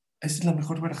 esa es la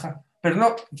mejor braja. Pero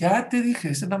no, ya te dije,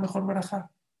 esa es la mejor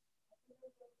braja.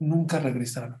 Nunca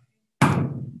regresaron.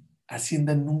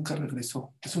 Hacienda nunca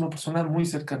regresó. Es una persona muy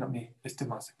cercana a mí,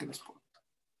 más que les puedo.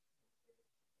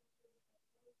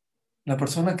 La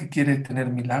persona que quiere tener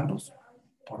milagros,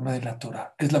 por medio de la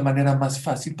Torah, es la manera más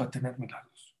fácil para tener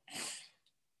milagros.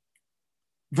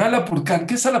 Ve a la Purcán.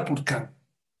 ¿Qué es a la Purcán?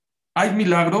 Hay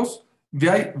milagros, ve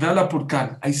a la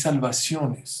Purcán. Hay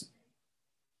salvaciones.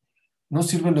 No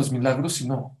sirven los milagros,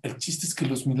 sino el chiste es que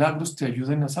los milagros te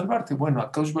ayuden a salvarte. Bueno,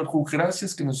 a Kaush Barhu,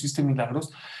 gracias que nos hiciste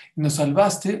milagros y nos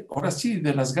salvaste, ahora sí,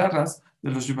 de las garras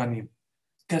de los Yevanim.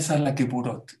 ¿Qué es la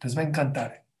Geburot? Les va a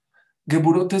encantar.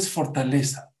 Geburot es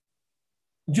fortaleza.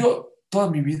 Yo toda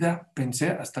mi vida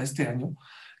pensé, hasta este año,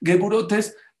 Geburot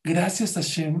es gracias a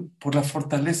Hashem por la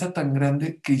fortaleza tan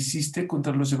grande que hiciste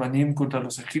contra los Yevanim, contra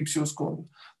los egipcios,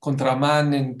 contra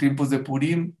Amán en tiempos de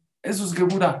Purim. ¿Eso es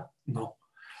Geburah? No.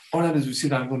 Ahora les voy a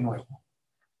decir algo nuevo.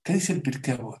 ¿Qué dice el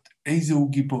Pirkei Avot? Eizeu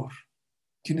Gibor.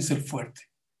 ¿Quién es el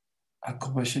fuerte?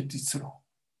 Akobashet Yitzro.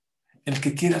 El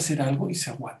que quiere hacer algo y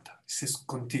se aguanta, se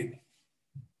contiene.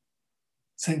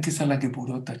 ¿Saben qué es la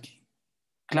Geburot aquí?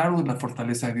 Claro, la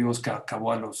fortaleza de Dios que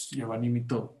acabó a los Yevanim y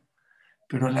todo.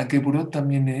 Pero la Geburot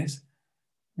también es,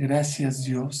 gracias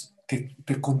Dios, que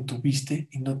te contuviste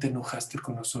y no te enojaste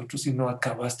con nosotros y no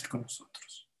acabaste con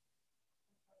nosotros.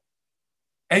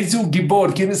 Eizeu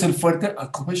Gibor, ¿quién es el fuerte?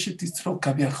 Akobashet Yitzro,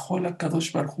 Kaviahol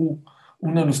Kadosh Barhu.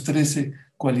 Una de las 13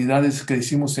 cualidades que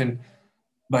decimos en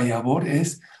Vayabor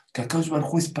es que Akadosh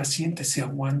Barhu es paciente, se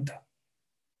aguanta.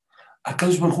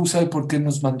 Akadosh Barhu sabe por qué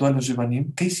nos mandó a los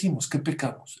Yevanim. ¿Qué hicimos? ¿Qué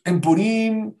pecamos? En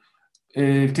Purim,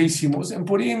 ¿qué hicimos? En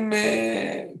Purim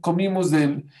comimos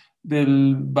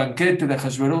del banquete de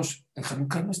Hashverosh. En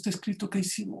Hanukkah no está escrito qué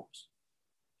hicimos.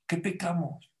 ¿Qué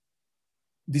pecamos?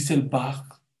 Dice el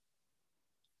Bach.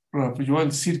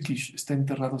 El Sirkish está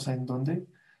enterrado, ¿saben dónde?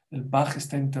 El Bach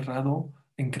está enterrado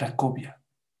en Cracovia.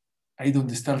 Ahí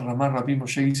donde está el Ramá Rabbi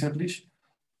Moshe Iserlich.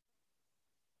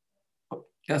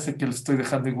 Ya sé que lo estoy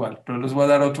dejando igual, pero les voy a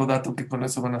dar otro dato que con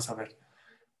eso van a saber.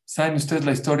 ¿Saben ustedes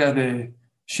la historia de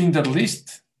Schindler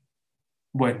List?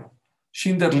 Bueno,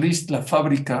 Schindler List, la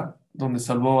fábrica donde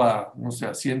salvó a, no sé,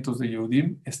 a cientos de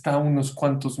Yehudim, está a unas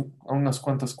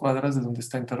cuantas cuadras de donde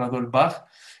está enterrado el Bach,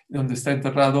 y donde está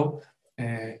enterrado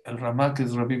el Ramá, que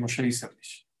es Rabbi Moshe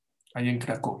Iserlich, ahí en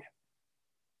Cracovia.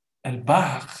 El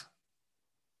Bach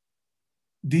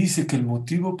dice que el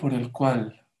motivo por el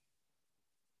cual,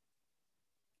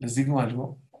 les digo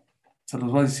algo, se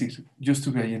los voy a decir, yo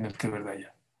estuve ahí en el que verdad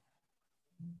ya.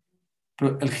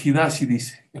 Pero el Jidá sí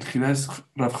dice, el Jidá es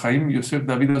Rav Chaim Yosef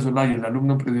David Azulay, el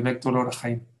alumno predilecto de Laura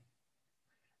Chaim,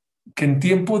 que en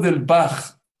tiempo del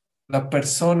Baj, la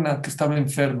persona que estaba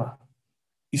enferma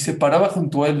y se paraba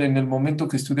junto a él en el momento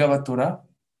que estudiaba Torah,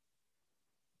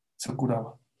 se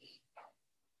curaba.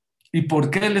 ¿Y por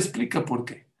qué? Él explica por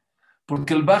qué.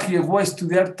 Porque el Baj llegó a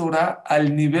estudiar Torah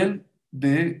al nivel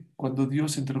de cuando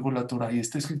Dios entregó la Torah. Y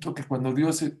está escrito que cuando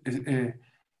Dios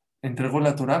entregó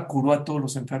la Torah, curó a todos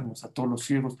los enfermos, a todos los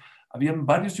ciegos. Habían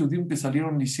varios judíos que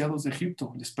salieron lisiados de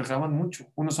Egipto, les pegaban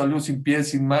mucho. Uno salió sin pie,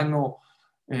 sin mano,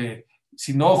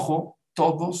 sin ojo.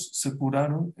 Todos se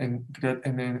curaron en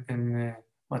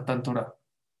Matan Torah.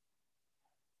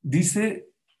 Dice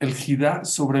el Jidá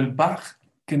sobre el Baj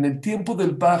que en el tiempo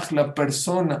del Baj la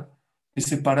persona que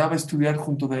se paraba a estudiar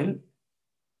junto de él,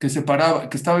 que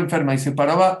estaba enferma y se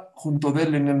paraba junto de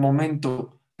él en el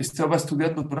momento que estaba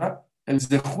estudiando Torah, el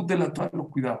Zehut de la Torah lo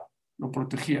cuidaba, lo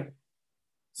protegía.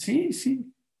 Sí,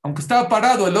 sí. Aunque estaba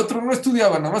parado, el otro no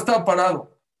estudiaba, nada más estaba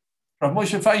parado. Rav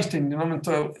Moshe Feinstein,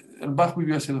 el Bach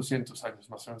vivió hace 200 años,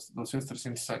 más o menos, 200,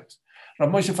 300 años. Rav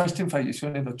Moshe Feinstein falleció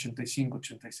en el 85,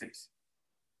 86.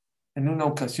 En una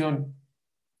ocasión,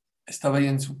 estaba ahí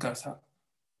en su casa.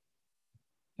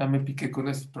 Ya me piqué con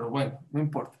esto, pero bueno, no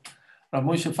importa. Rav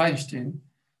Moshe Feinstein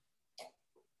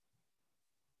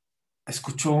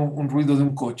escuchó un ruido de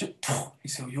un coche y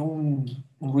se oyó un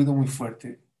ruido muy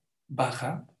fuerte.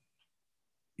 Baja.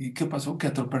 ¿Y qué pasó? Que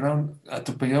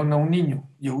atropellaron a un niño,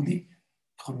 Yehudi.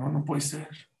 Dijo, no, no puede ser.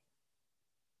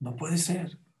 No puede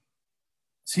ser.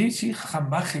 Sí, sí,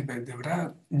 jambaje, de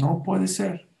verdad, no puede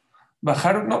ser.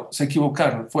 Bajaron, no, se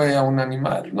equivocaron. Fue a un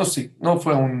animal, no sé, no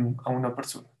fue a una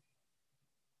persona.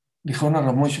 Dijo a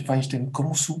Ramón Feinstein,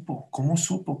 ¿cómo supo? ¿Cómo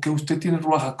supo que usted tiene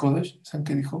Ruach HaKodesh? ¿Saben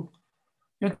qué dijo?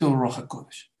 Yo tengo Ruach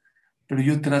HaKodesh, pero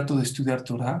yo trato de estudiar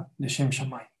Torah de Shem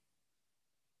Shammai.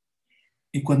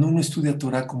 Y cuando uno estudia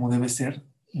Torah como debe ser,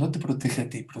 no te protege a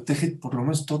ti, protege por lo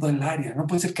menos toda el área. No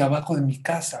puede ser que abajo de mi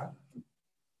casa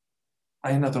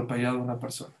hayan atropellado a una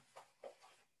persona.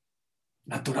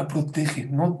 La Torah protege,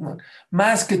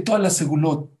 más que todas las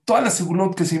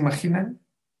segulot que se imaginan,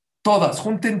 todas,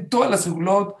 junten todas las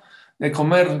segulot de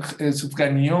comer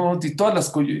sufganiot y todas las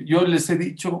que yo les he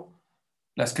dicho,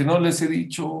 las que no les he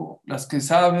dicho, las que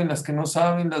saben, las que no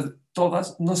saben,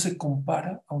 todas, no se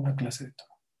compara a una clase de Torah.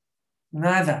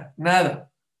 Nada,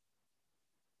 nada.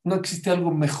 No existe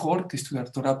algo mejor que estudiar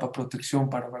Torah para protección,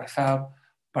 para barajab,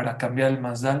 para cambiar el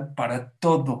mazdal, para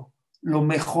todo. Lo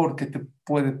mejor que te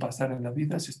puede pasar en la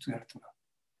vida es estudiar Torah.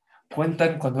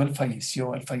 Cuentan cuando él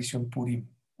falleció en Purim,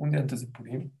 un día antes de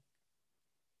Purim.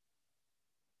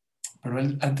 Pero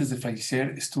él antes de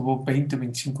fallecer estuvo 20,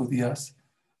 25 días.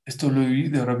 Esto lo oí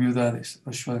de Rabiudades,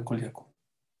 Roshua de Koliaco.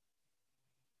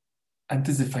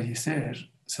 Antes de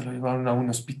fallecer, se lo llevaron a un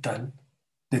hospital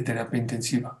de terapia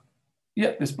intensiva. Y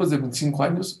ya, después de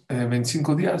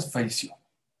 25 días, falleció.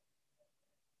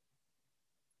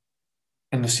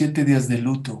 En los 7 días de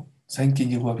luto, ¿saben quién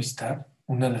llegó a visitar?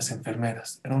 Una de las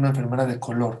enfermeras. Era una enfermera de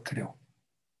color, creo.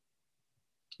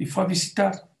 Y fue a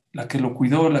visitar, la que lo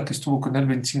cuidó, la que estuvo con él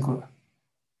 25 días.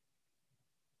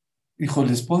 Dijo,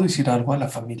 ¿les puedo decir algo a la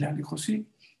familia? Le dijo, sí.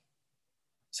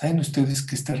 ¿Saben ustedes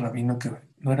que este rabino, que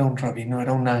no era un rabino,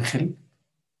 era un ángel?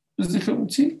 Les dijeron,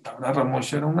 sí, la verdad,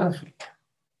 Ramosha era un ángel.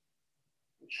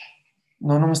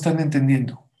 No, no me están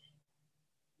entendiendo.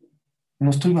 No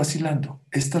estoy vacilando.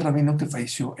 Este rabino que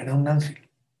falleció era un ángel.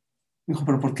 Dijo,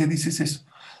 ¿pero por qué dices eso?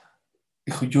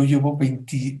 Dijo, yo llevo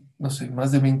 20, no sé,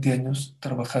 más de 20 años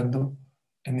trabajando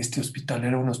en este hospital.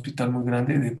 Era un hospital muy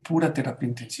grande de pura terapia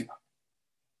intensiva.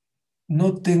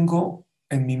 No tengo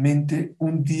en mi mente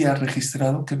un día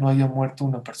registrado que no haya muerto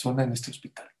una persona en este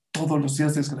hospital. Todos los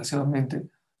días, desgraciadamente,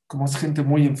 como es gente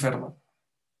muy enferma,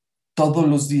 todos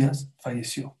los días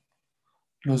falleció.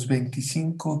 Los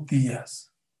 25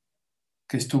 días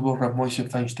que estuvo Rav Moshe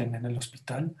Feinstein en el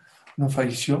hospital, no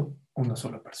falleció una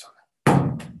sola persona.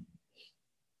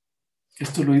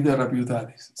 Esto lo oí de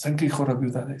Rabiudades. ¿Saben qué dijo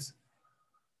Rabiudades?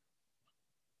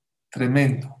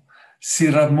 Tremendo. Si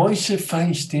Rav Moshe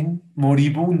Feinstein,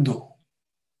 moribundo,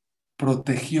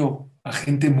 protegió a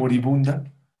gente moribunda,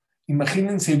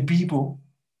 imagínense vivo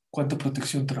cuánta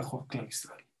protección trajo a Clan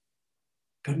Israel.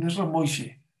 Pero no es Rav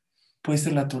Moshe. Puede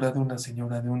ser la Torah de una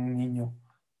señora, de un niño,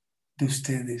 de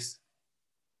ustedes.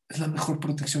 Es la mejor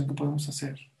protección que podemos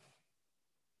hacer.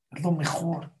 Es lo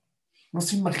mejor. No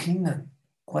se imaginan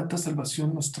cuánta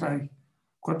salvación nos trae,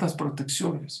 cuántas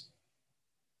protecciones.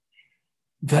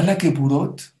 Ve la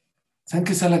Geburot. ¿Saben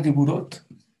qué es la Geburot?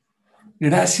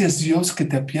 Gracias, Dios, que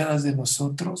te apiadas de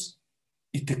nosotros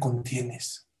y te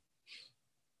contienes.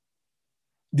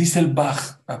 Dice el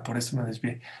Baj, por eso me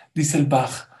desvié, dice el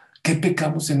Baj, ¿qué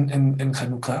pecamos en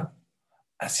Hanukkah?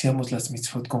 Hacíamos las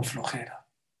mitzvot con flojera.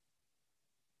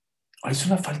 Ahora, es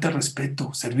una falta de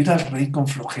respeto, servir al rey con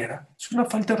flojera. Es una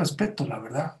falta de respeto, la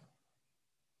verdad.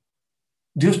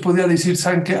 Dios podía decir,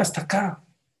 ¿saben qué? Hasta acá.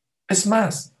 Es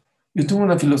más, yo tengo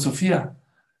una filosofía.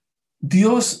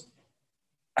 Dios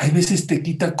hay veces te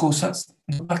quita cosas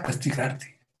no para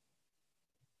castigarte,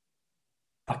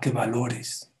 para que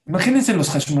valores. Imagínense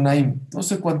los Hashmonaim, no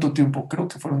sé cuánto tiempo, creo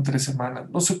que fueron 3 semanas,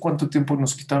 no sé cuánto tiempo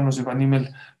nos quitaron los Yevanim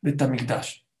el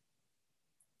Betamigdash.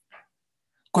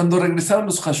 Cuando regresaron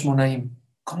los Hashmonaim,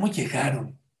 ¿cómo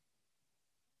llegaron?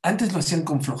 Antes lo hacían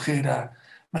con flojera.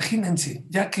 Imagínense,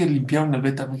 ya que limpiaron el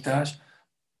Betamigdash,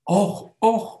 ojo,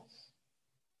 ojo.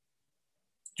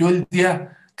 Yo el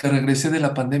día que regresé de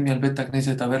la pandemia al Beta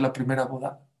Knesset a ver la primera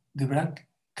boda de Brank,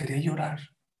 quería llorar.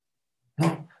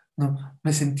 No, no,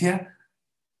 me sentía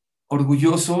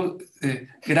orgulloso.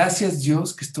 Gracias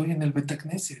Dios que estoy en el Beta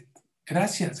Knesset.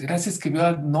 Gracias que veo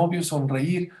al novio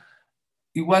sonreír.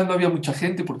 Igual no había mucha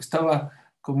gente porque estaba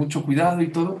con mucho cuidado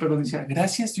y todo, pero decía,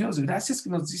 gracias Dios, gracias que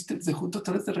nos diste de junto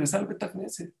otra vez de regresar al Beta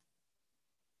Knesset.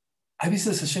 A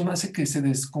veces Hashem hace que se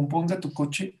descomponga tu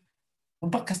coche,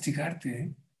 no para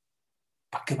castigarte,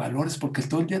 para que valores, porque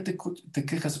todo el día te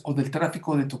quejas o del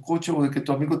tráfico de tu coche o de que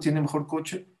tu amigo tiene mejor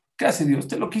coche. ¿Qué hace Dios?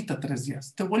 Te lo quita 3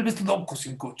 días. Te vuelves loco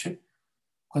sin coche.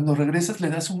 Cuando regresas le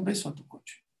das un beso a tu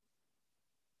coche.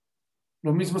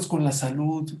 Lo mismo es con la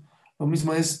salud, lo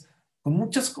mismo es con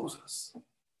muchas cosas.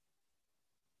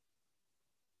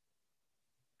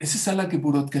 Ese es Ala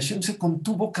Geburot, que Hashem se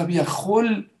contuvo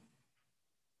Kaviahol,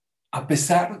 a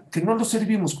pesar que no lo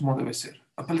servimos como debe ser,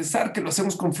 a pesar que lo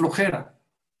hacemos con flojera.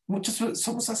 Muchos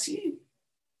somos así.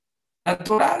 La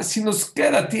Torah, si nos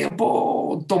queda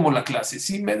tiempo, tomo la clase.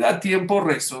 Si me da tiempo,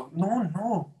 rezo. No,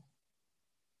 no.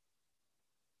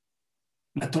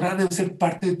 La Torah debe ser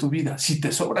parte de tu vida. Si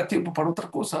te sobra tiempo para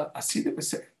otra cosa, así debe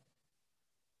ser.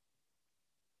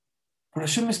 Pero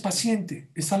Hashem es paciente,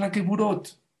 es Ala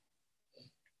Geburot.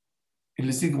 Y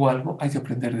les digo algo, hay que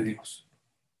aprender de Dios.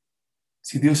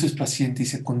 Si Dios es paciente y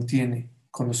se contiene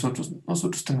con nosotros,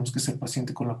 nosotros tenemos que ser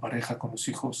pacientes con la pareja, con los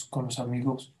hijos, con los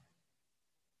amigos.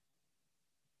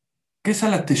 ¿Qué es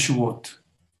la Teshuot?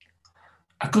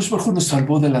 Akadosh Baruj Hu nos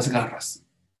salvó de las garras,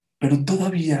 pero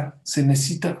todavía se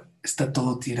necesita, está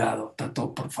todo tirado, está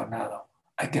todo profanado,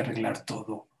 hay que arreglar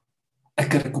todo, hay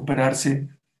que recuperarse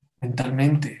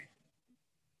mentalmente.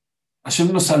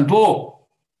 Hashem nos salvó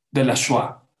de la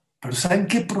Shoah, pero ¿saben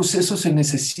qué proceso se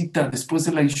necesita después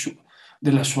de la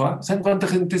Shoah? ¿Saben cuánta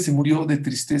gente se murió de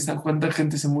tristeza? ¿Cuánta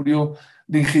gente se murió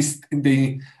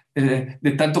de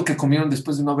tanto que comieron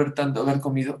después de no haber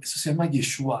comido? Eso se llama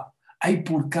Yeshua. Hay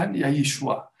Purkan y hay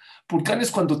Yeshua. Purkan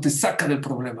es cuando te saca del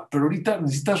problema, pero ahorita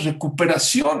necesitas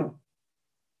recuperación.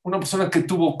 Una persona que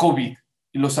tuvo COVID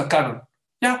y lo sacaron.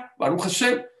 Ya, Baruch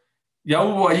Hashem, ya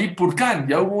hubo ahí Purkan,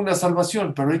 ya hubo una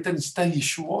salvación, pero ahorita necesita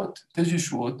Yeshuot. ¿Qué es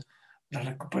Yeshuot? La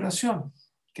recuperación.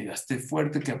 Que ya esté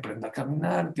fuerte, que aprenda a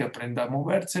caminar, que aprenda a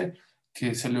moverse,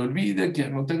 que se le olvide, que ya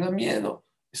no tenga miedo.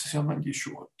 Eso se llama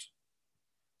Yeshuot.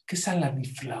 ¿Qué es la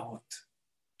Niflaot?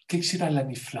 ¿Qué es la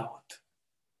Niflaot?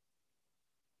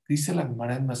 Dice la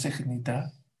Gemara en Masechet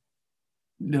Nida,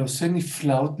 Leose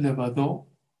Niflaot levado,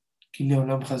 ki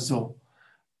leolam hazo.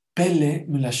 Pele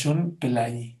milashon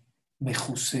pelai,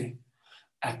 mejuse.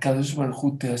 Akadosh Baruj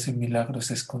Hu te hace milagros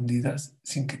escondidas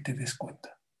sin que te des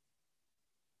cuenta.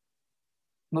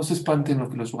 No se espanten lo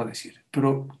que les voy a decir,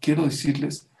 pero quiero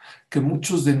decirles que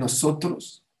muchos de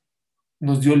nosotros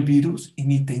nos dio el virus y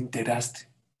ni te enteraste,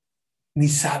 ni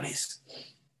sabes,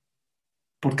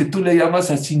 porque tú le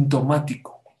llamas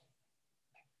asintomático.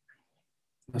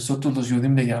 Nosotros los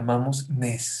Yudim le llamamos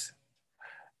Nes.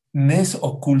 Nes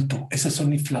oculto, esas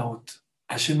son Niflaot.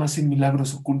 Hashem hace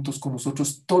milagros ocultos con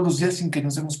nosotros todos los días sin que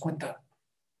nos demos cuenta.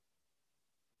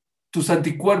 Tus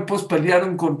anticuerpos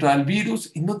pelearon contra el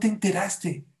virus y no te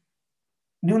enteraste.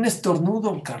 Ni un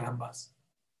estornudo, carambas.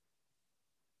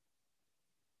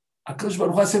 Akadosh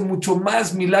Baruj Hu hace mucho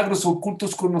más milagros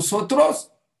ocultos con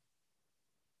nosotros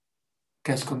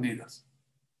que a escondidas.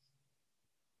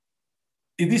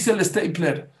 Y dice el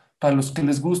Stapler, para los que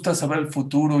les gusta saber el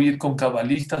futuro, ir con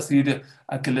cabalistas, ir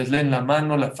a que les leen la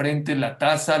mano, la frente, la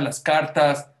taza, las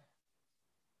cartas.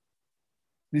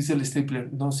 Dice el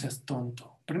Stapler, no seas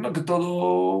tonto. Primero que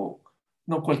todo,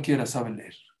 no cualquiera sabe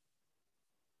leer.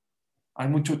 Hay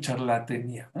mucho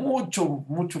charlatanería,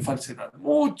 mucho falsedad,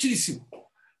 muchísimo.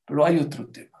 Pero hay otro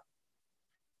tema.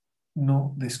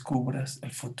 No descubras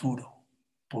el futuro.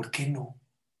 ¿Por qué no?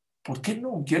 ¿Por qué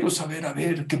no? Quiero saber, a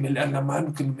ver, que me lean la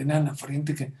mano, que me lean la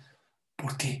frente.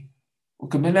 ¿Por qué? O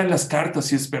que me lean las cartas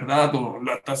si es verdad, o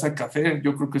la taza de café,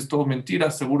 yo creo que es todo mentira,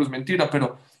 seguro es mentira,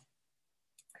 pero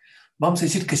vamos a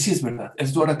decir que sí es verdad.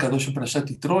 Es Dora Kadosh Parashat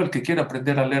Yitro, el que quiera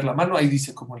aprender a leer la mano, ahí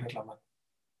dice cómo leer la mano.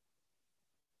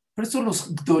 Pero eso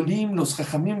los Gdolim, los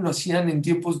Jajamim lo hacían en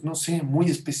tiempos, no sé,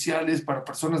 muy especiales, para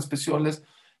personas especiales,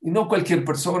 y no cualquier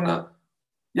persona.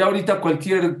 Y ahorita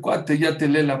cualquier cuate ya te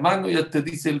lee la mano, ya te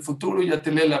dice el futuro, ya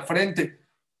te lee la frente.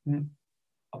 Mm,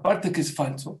 Aparte que es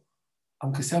falso,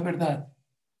 aunque sea verdad,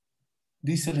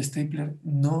 dice el Stapler,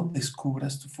 no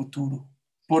descubras tu futuro.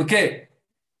 ¿Por qué?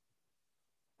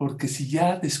 Porque si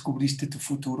ya descubriste tu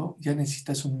futuro, ya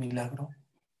necesitas un milagro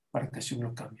para que Hashem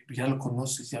lo cambie. Ya lo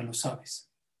conoces, ya lo sabes.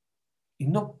 Y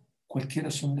no, cualquier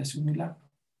Hashem le hace un milagro.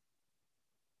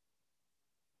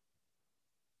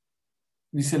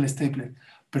 Dice el Stapler.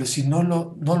 Pero si no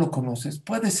lo conoces,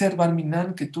 puede ser,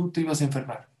 Barminan, que tú te ibas a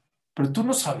enfermar. Pero tú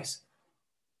no sabes.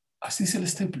 Así dice el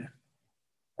Stapler.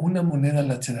 Una moneda a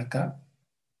la tzedakah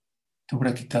te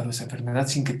hubiera quitado esa enfermedad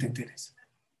sin que te enteres.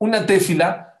 Una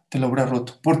téfila te la hubiera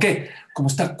roto. ¿Por qué? Como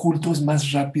está oculto, es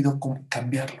más rápido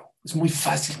cambiarlo. Es muy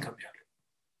fácil cambiarlo.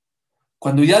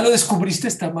 Cuando ya lo descubriste,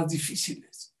 está más difícil.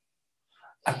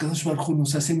 Akadosh Baruj Hu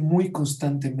nos hace muy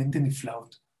constantemente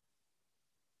niflaot.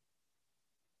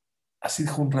 Así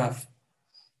dijo un Rav.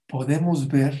 Podemos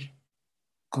ver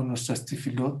con nuestras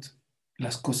tefilot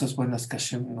las cosas buenas que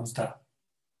Hashem nos da.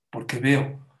 Porque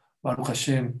veo, Baruch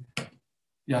Hashem,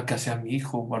 ya casé a mi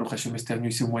hijo, Baruch Hashem, este año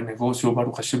hice un buen negocio,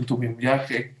 Baruch Hashem, tuve un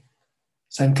viaje.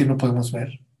 ¿Saben qué no podemos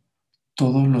ver?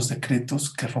 Todos los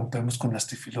decretos que rompemos con las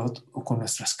tefilot o con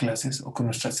nuestras clases o con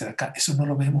nuestra tzedakah, eso no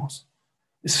lo vemos.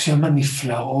 Eso se llama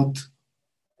niflaot.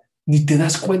 Ni te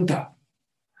das cuenta.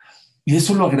 Y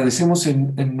eso lo agradecemos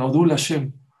en Nodul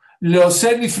Hashem.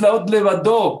 Leosé niflaot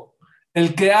levadó.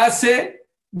 El que hace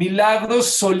milagros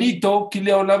solito,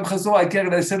 Kile Olam Hazo, hay que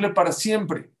agradecerle para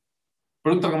siempre.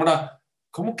 Pregunta camarada,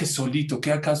 ¿cómo que solito?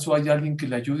 ¿Qué acaso hay alguien que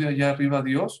le ayude allá arriba a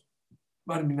Dios?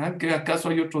 Barminan, ¿qué acaso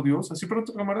hay otro Dios? Así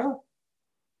pregunta camarada.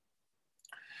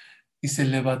 Y se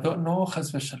levantó, no,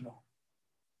 Hasbe Shalom.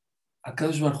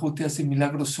 Akadosh Baruj Hu te hace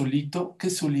milagros solito. ¿Qué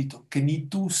solito? Que ni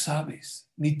tú sabes,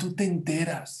 ni tú te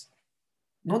enteras.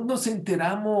 No nos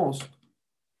enteramos.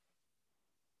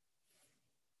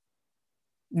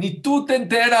 Ni tú te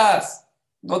enteras.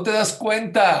 No te das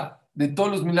cuenta de todos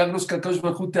los milagros que Akadosh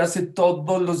Baruj Hu te hace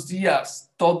todos los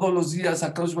días. Todos los días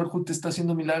Akadosh Baruj Hu te está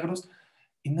haciendo milagros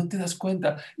y no te das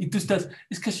cuenta. Y tú estás,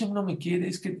 es que Hashem no me quiere,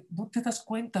 es que no te das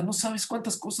cuenta. No sabes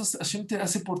cuántas cosas Hashem te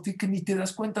hace por ti que ni te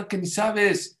das cuenta, que ni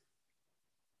sabes.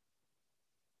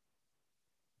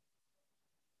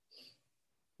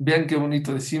 Vean qué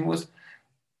bonito decimos.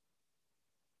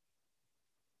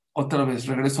 Otra vez,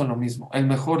 regreso a lo mismo. El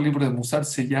mejor libro de Musar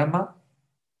se llama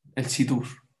el Sidur.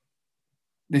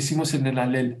 Decimos en el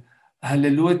Alel,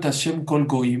 Aleluya Hashem kol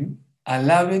goim,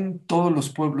 alaben todos los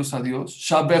pueblos a Dios,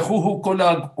 Shabehuhu kol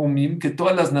umim, que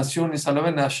todas las naciones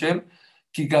alaben a Hashem,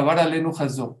 ki gabar alenu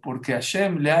hazo, porque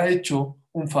Hashem le ha hecho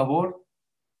un favor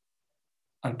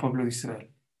al pueblo de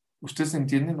Israel. ¿Ustedes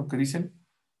entienden lo que dicen?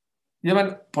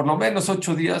 Llevan por lo menos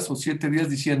 8 días o 7 días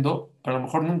diciendo, pero a lo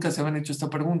mejor nunca se habían hecho esta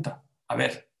pregunta. A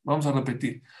ver, vamos a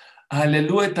repetir.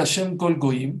 Aleluya Hashem kol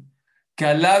goim, que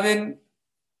alaben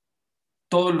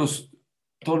todos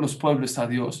los pueblos a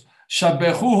Dios.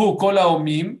 Shabehuhu kol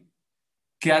haomim,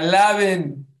 que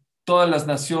alaben todas las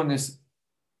naciones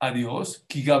a Dios.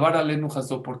 Kigabar alenu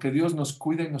hazo, porque Dios nos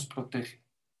cuida y nos protege.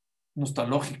 No está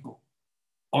lógico.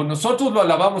 O nosotros lo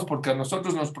alabamos porque a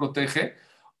nosotros nos protege,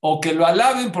 o que lo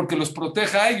alaben porque los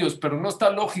proteja a ellos, pero no está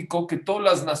lógico que todas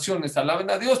las naciones alaben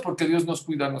a Dios porque Dios nos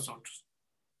cuida a nosotros.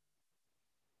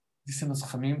 Dicen los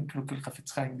Jamim, creo que el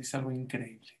Hafetz Haim dice algo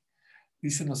increíble.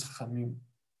 Dicen los Jamim,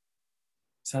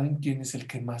 ¿saben quién es el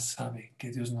que más sabe que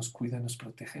Dios nos cuida y nos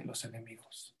protege? Los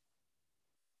enemigos.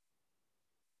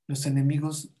 Los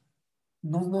enemigos,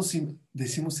 no nos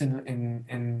decimos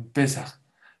en Pesach,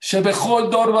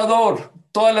 Shebechol Dor Vador,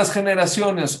 todas las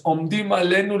generaciones, Omdim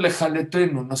Alenu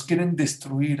Lejaletenu, nos quieren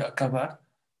destruir, acabar.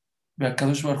 Ve a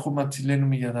Kadosh Baruj Hu Matzilenu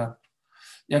Miyadam.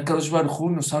 Y a Kadosh Baruj Hu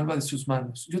nos salva de sus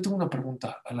manos. Yo tengo una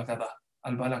pregunta a la Gadá,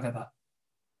 al Balagadá.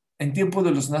 En tiempo de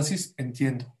los nazis,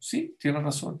 entiendo, sí, tiene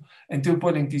razón. En tiempo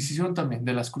de la Inquisición también,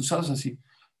 de las cruzadas así.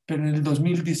 Pero en el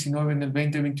 2019, en el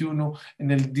 2021, en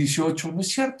el 18, no es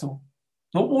cierto.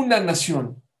 No hubo una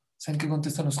nación. ¿Saben qué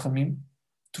contestan los Jamín?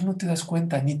 Tú no te das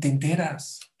cuenta, ni te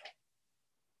enteras.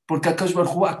 Porque Akash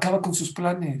Barjú acaba con sus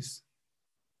planes.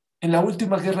 En la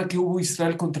última guerra que hubo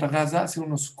Israel contra Gaza, hace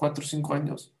unos 4 o 5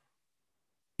 años,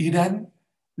 Irán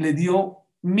le dio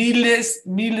miles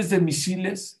de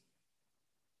misiles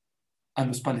a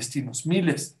los palestinos,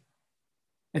 miles.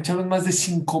 Echaron más de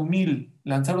 5,000,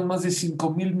 lanzaron más de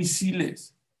 5,000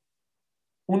 misiles.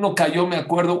 Uno cayó, me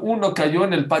acuerdo, uno cayó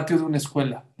en el patio de una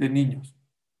escuela de niños.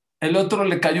 El otro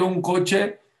le cayó un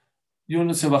coche y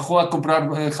uno se bajó a comprar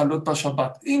jalot para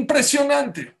Shabbat.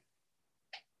 Impresionante.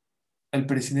 El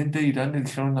presidente de Irán le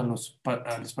dijeron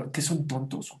 ¿qué son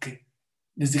tontos o qué?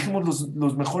 Les dijimos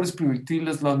los mejores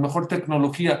proyectiles, la mejor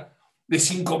tecnología. De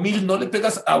 5,000 no le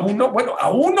pegas a uno, bueno,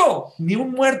 a uno, ni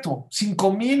un muerto.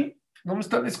 5,000, no me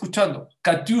están escuchando.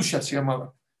 Katyusha se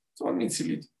llamaba. Son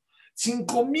misiles.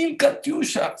 5,000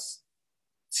 Katyushas.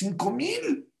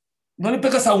 5,000. ¿No le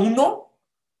pegas a uno?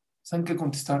 ¿Saben qué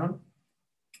contestaron?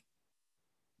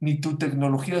 Ni tu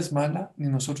tecnología es mala, ni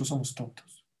nosotros somos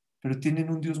tontos. Pero tienen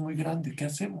un Dios muy grande. ¿Qué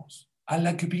hacemos?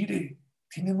 Ala que vire.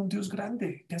 Tienen un Dios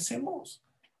grande. ¿Qué hacemos?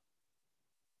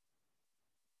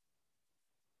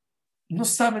 No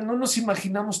saben, no nos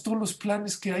imaginamos todos los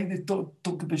planes que hay de todo.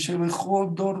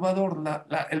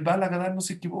 El Baal Haggadah no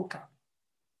se equivoca.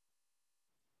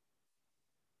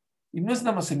 Y no es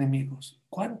nada más enemigos.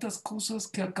 ¿Cuántas cosas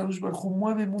que Akadosh Baruj Hu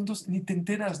mueve mundos ni te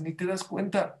enteras, ni te das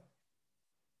cuenta?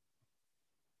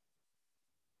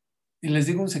 Y les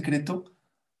digo un secreto,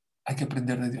 hay que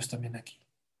aprender de Dios también aquí.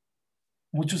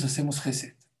 Muchos hacemos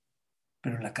Gesed,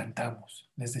 pero la cantamos,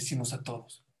 les decimos a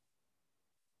todos.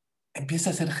 Empieza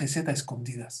a hacer Gesed a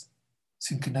escondidas,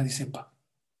 sin que nadie sepa.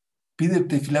 Pide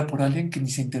tefilá por alguien que ni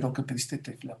se enteró que pediste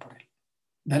tefilá por él.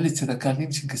 Dale tzedakah a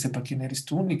alguien sin que sepa quién eres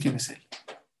tú ni quién es él.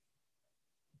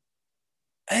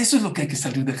 Eso es lo que hay que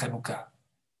salir de Hanukkah.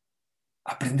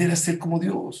 Aprender a ser como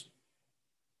Dios.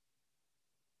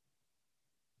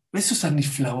 Eso es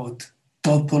aniflaot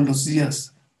todos los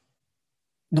días.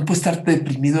 No puedes estar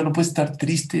deprimido, no puedes estar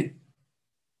triste.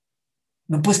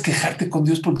 No puedes quejarte con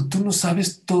Dios porque tú no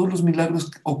sabes todos los milagros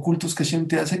ocultos que Hashem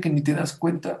te hace que ni te das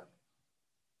cuenta.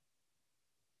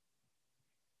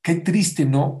 Qué triste,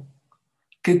 ¿no?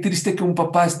 Qué triste que un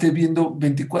papá esté viendo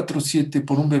 24/7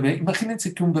 por un bebé.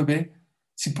 Imagínense que un bebé,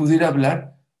 si pudiera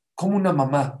hablar, como una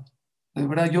mamá. De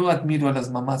verdad, yo admiro a las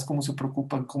mamás, cómo se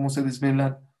preocupan, cómo se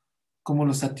desvelan, cómo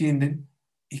los atienden,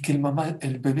 y que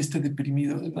el bebé esté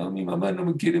deprimido. No, mi mamá no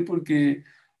me quiere porque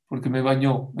me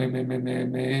bañó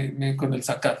con el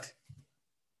zacate.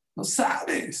 No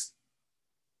sabes.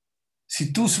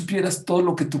 Si tú supieras todo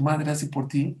lo que tu madre hace por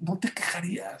ti, no te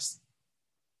quejarías.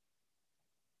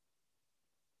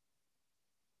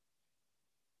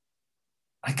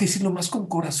 Hay que decirlo más con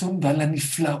corazón,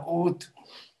 Balaniflaot.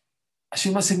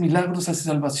 Hashem hace milagros, hace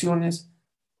salvaciones,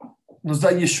 nos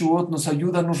da Yeshuot, nos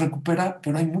ayuda, nos recupera,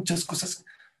 pero hay muchas cosas,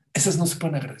 esas no se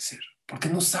pueden agradecer, porque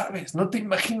no sabes, no te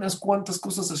imaginas cuántas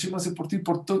cosas Hashem hace por ti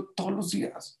todos los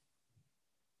días.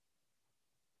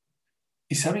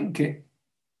 ¿Y saben qué?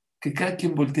 Que cada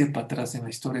quien voltee para atrás en la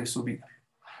historia de su vida,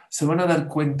 se van a dar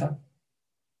cuenta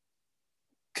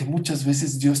que muchas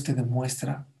veces Dios te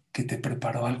demuestra que te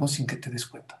preparó algo sin que te des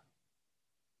cuenta.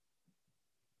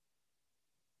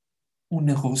 Un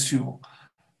negocio,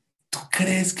 tú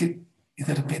crees que, y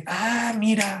de repente,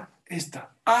 mira,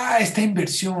 esta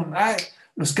inversión,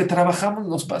 los que trabajamos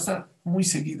nos pasa muy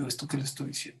seguido esto que le estoy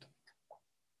diciendo.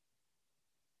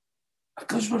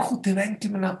 Akadosh Baruj Hu te da en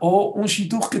o un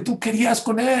shidduch que tú querías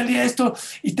con él y esto,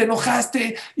 y te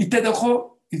enojaste y te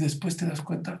dejó, y después te das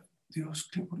cuenta, Dios,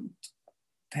 qué bonito,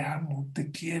 te amo,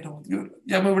 te quiero, Dios,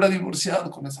 ya me hubiera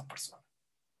divorciado con esa persona.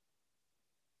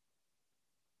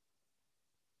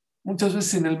 Muchas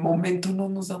veces en el momento no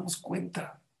nos damos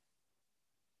cuenta.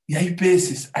 Y hay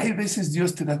veces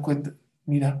Dios te da cuenta,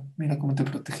 mira cómo te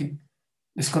protegí.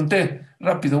 Les conté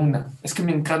rápido una, es que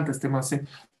me encanta este más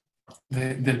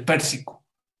del Pérsico.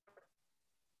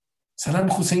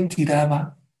 Saddam Hussein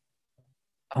tiraba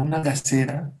a una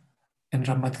gacera en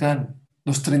Ramat Gan.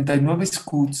 Los 39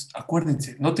 Scuds,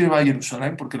 acuérdense, no tiraba a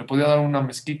Jerusalén porque le podía dar una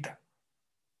mezquita,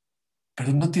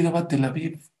 pero no tiraba a Tel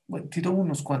Aviv. Bueno, tiró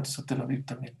unos cuantos a Tel Aviv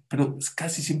también, pero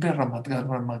casi siempre a Ramat Gan,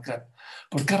 Ramat Gan.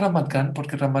 ¿Por qué Ramat Gan?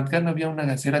 Porque en Ramat Gan había una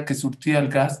gacera que surtía el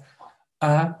gas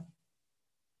a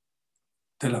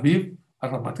Tel Aviv, a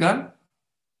Ramat Gan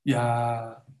y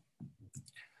a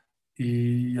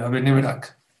Bnei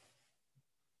Brak.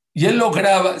 Y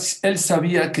él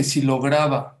sabía que si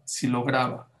lograba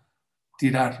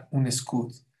tirar un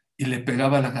escudo y le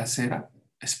pegaba a la gacera,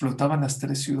 explotaban las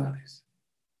tres ciudades.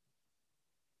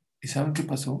 ¿Y saben qué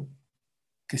pasó?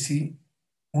 Que sí,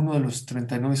 uno de los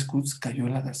 39 escudos cayó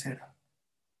en la gacera.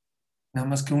 Nada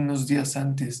más que unos días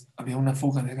antes había una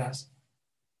fuga de gas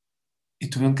y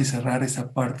tuvieron que cerrar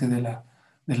esa parte de la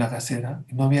gacera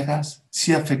y no había gas.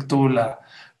 Sí afectó la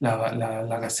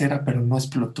gacera, pero no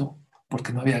explotó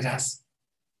porque no había gas.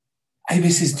 Hay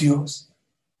veces Dios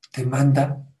te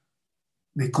manda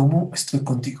de cómo estoy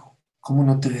contigo. ¿Cómo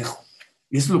no te dejo?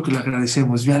 Y eso es lo que le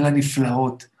agradecemos. Ve a la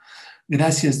Niflaot.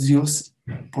 Gracias, Dios,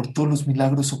 por todos los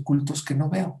milagros ocultos que no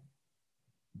veo.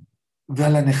 Ve a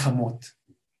la Nejamot.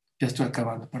 Ya estoy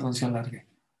acabando, perdón si alargué,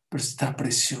 pero está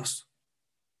precioso.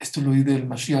 Esto lo oí del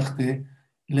Mashiach de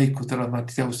Leikut de la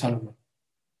Matityahu Salomon.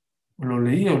 O lo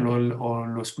leí o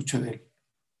lo escuché de él.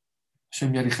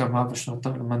 Hashem Yarihama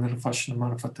Vashnotav Leman Refash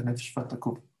Leman Fatanefesh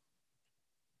Fatakub.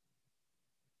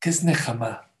 ¿Qué es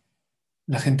Nejamá?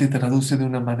 La gente traduce de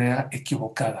una manera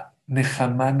equivocada.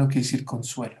 Nejamá no quiere decir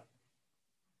consuelo.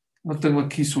 No tengo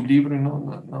aquí su libro,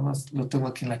 nada más lo tengo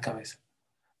aquí en la cabeza.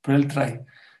 Pero él trae,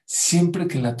 siempre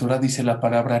que en la Torah dice la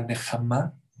palabra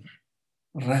Nejamá,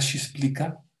 Rashi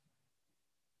explica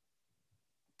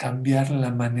cambiar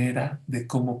la manera de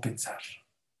cómo pensar.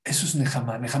 Eso es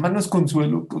Nejamá. Nejamá no es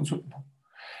consuelo, consuelo. No.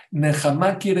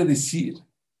 Nejamá quiere decir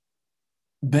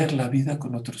ver la vida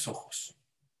con otros ojos.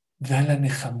 Ve la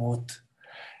Nejamot.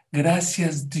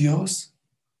 Gracias Dios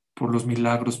por los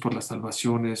milagros, por las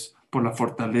salvaciones, por la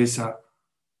fortaleza,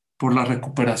 por la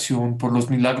recuperación, por los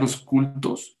milagros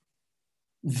ocultos.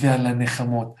 Ve a la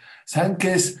Nejamot. ¿Saben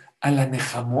qué es a la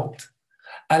Nejamot?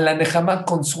 A la Nejamá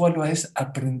consuelo es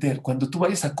aprender. Cuando tú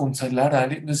vayas a consolar a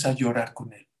alguien, no es a llorar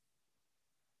con él.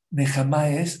 Nejamá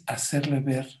es hacerle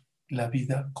ver la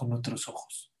vida con otros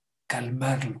ojos,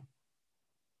 calmarlo.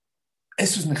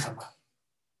 Eso es Nejamá.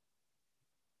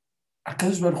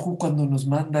 Akadosh Baruj Hu, cuando nos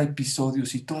manda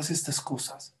episodios y todas estas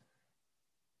cosas,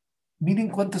 miren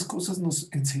cuántas cosas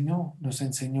nos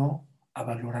enseñó a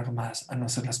valorar más, a no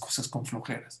hacer las cosas con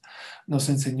flojeras. Nos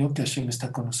enseñó que Hashem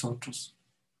está con nosotros.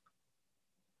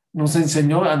 Nos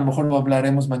enseñó, a lo mejor lo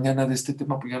hablaremos mañana de este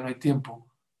tema porque ya no hay tiempo,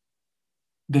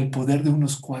 del poder de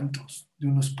unos cuantos, de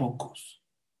unos pocos.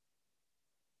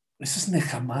 Eso es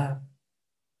Nejamá.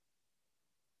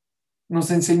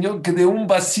 Nos enseñó que de un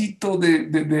vasito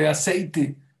de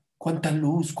aceite, cuánta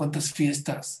luz, cuántas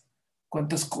fiestas,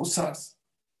 cuántas cosas.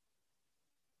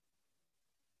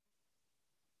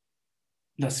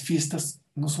 Las fiestas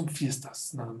no son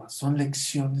fiestas nada más, son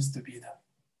lecciones de vida.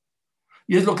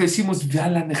 Y es lo que decimos,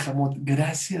 Yala Nejamot,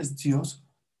 gracias Dios,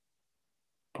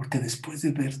 porque después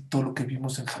de ver todo lo que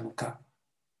vimos en Hanukkah,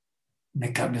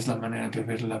 me cambias la manera de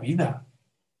ver la vida.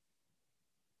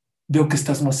 Veo que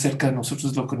estás más cerca de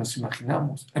nosotros de lo que nos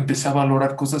imaginamos. Empecé a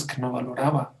valorar cosas que no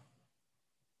valoraba.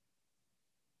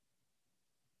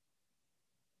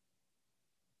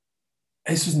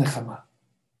 Eso es Nejamá.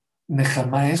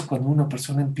 Nejamá es cuando una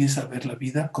persona empieza a ver la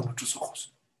vida con otros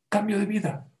ojos. Cambio de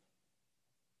vida.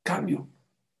 Cambio.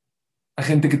 Hay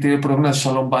gente que tiene problemas de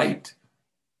Shalom Bait.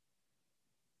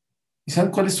 ¿Y saben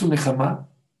cuál es su Nejamá?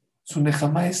 Su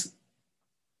Nejamá es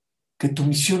que tu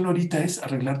misión ahorita es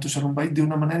arreglar tu Shalom Bait de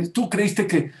una manera. Tú creíste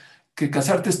que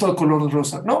casarte es todo color de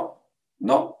rosa. No,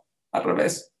 no, al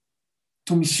revés.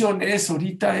 Tu misión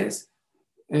ahorita es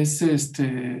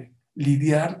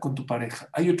lidiar con tu pareja.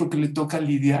 Hay otro que le toca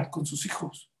lidiar con sus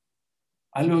hijos.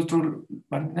 Hay otro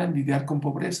van a lidiar con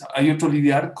pobreza. Hay otro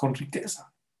lidiar con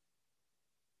riqueza.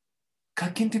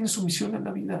 Cada quien tiene su misión en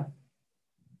la vida.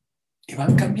 Y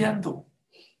van cambiando.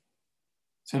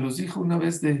 Se los dijo una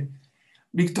vez de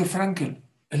Víctor Frankl.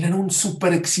 Él era un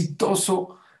súper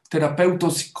exitoso terapeuta,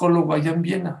 psicólogo allá en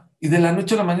Viena. Y de la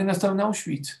noche a la mañana estaba en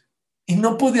Auschwitz. Y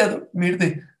no podía dormir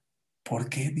de, ¿por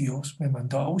qué Dios me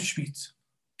mandó a Auschwitz?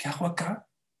 ¿Qué hago acá?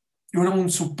 Yo era un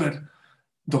súper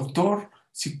doctor,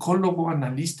 psicólogo,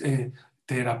 analista,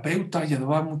 terapeuta,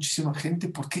 ayudaba a muchísima gente.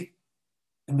 ¿Por qué?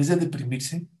 En vez de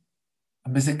deprimirse,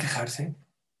 en vez de quejarse,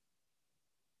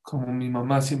 como mi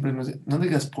mamá siempre nos dice, no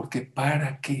digas por qué,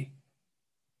 ¿para qué?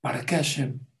 ¿Para qué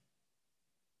Hashem?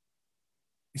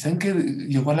 ¿Y saben qué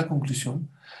llegó a la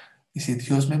conclusión? Dice,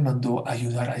 Dios me mandó a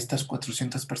ayudar a estas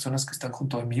 400 personas que están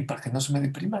junto a mí para que no se me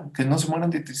depriman, que no se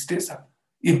mueran de tristeza.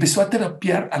 Y empezó a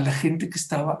terapiar a la gente que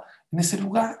estaba en ese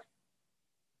lugar.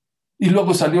 Y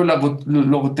luego salió la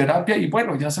logoterapia y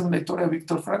bueno, ya saben la historia de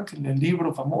Víctor Frankl, el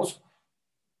libro famoso.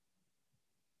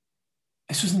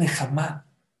 Eso es Nejamá.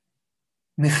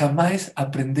 Nejamá es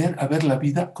aprender a ver la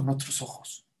vida con otros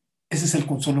ojos. Ese es el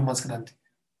consuelo más grande.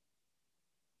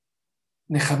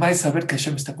 Nejamá es saber que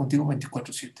Hashem está contigo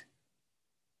 24/7.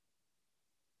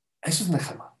 Eso es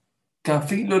Nejamá. Que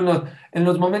en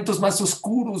los momentos más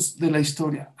oscuros de la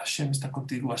historia, Hashem está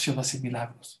contigo, Hashem hace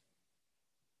milagros.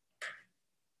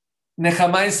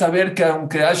 Nejamá es saber que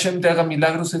aunque Hashem te haga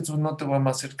milagros, eso no te va a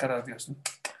acercar a Dios.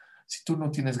 Si tú no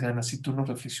tienes ganas, si tú no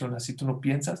reflexionas, si tú no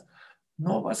piensas,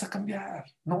 no vas a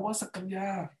cambiar, no vas a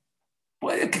cambiar.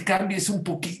 Puede que cambies un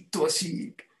poquito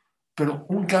así, pero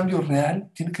un cambio real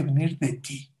tiene que venir de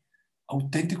ti,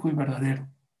 auténtico y verdadero.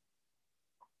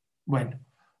 Bueno,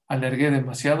 alargué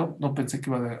demasiado, no pensé que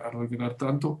iba a alargar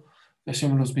tanto. Que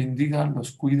Hashem los bendiga,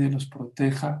 los cuide, los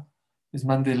proteja, les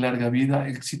mande larga vida,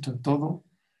 éxito en todo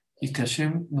y que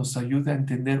Hashem nos ayude a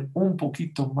entender un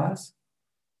poquito más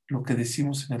lo que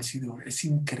decimos en el Siddur. Es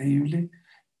increíble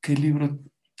qué libro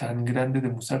tan grande de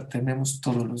Musar tenemos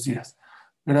todos los días.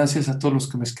 Gracias a todos los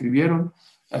que me escribieron,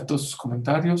 a todos sus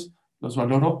comentarios. Los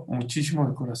valoro muchísimo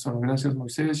de corazón. Gracias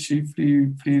Moisés,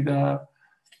 Shifri, Frida,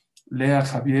 Lea,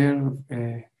 Javier,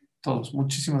 todos.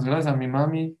 Muchísimas gracias a mi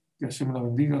mami. Que Hashem la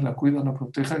bendiga, la cuida, la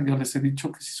proteja. Ya les he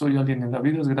dicho que si soy alguien en la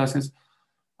vida es gracias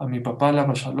a mi papá,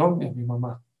 la Shalom, y a mi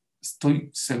mamá. Estoy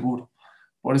seguro.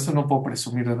 Por eso no puedo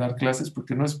presumir de dar clases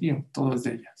porque no es mío, todo es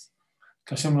de ellas.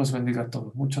 Que Hashem los bendiga a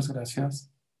todos. Muchas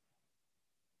gracias.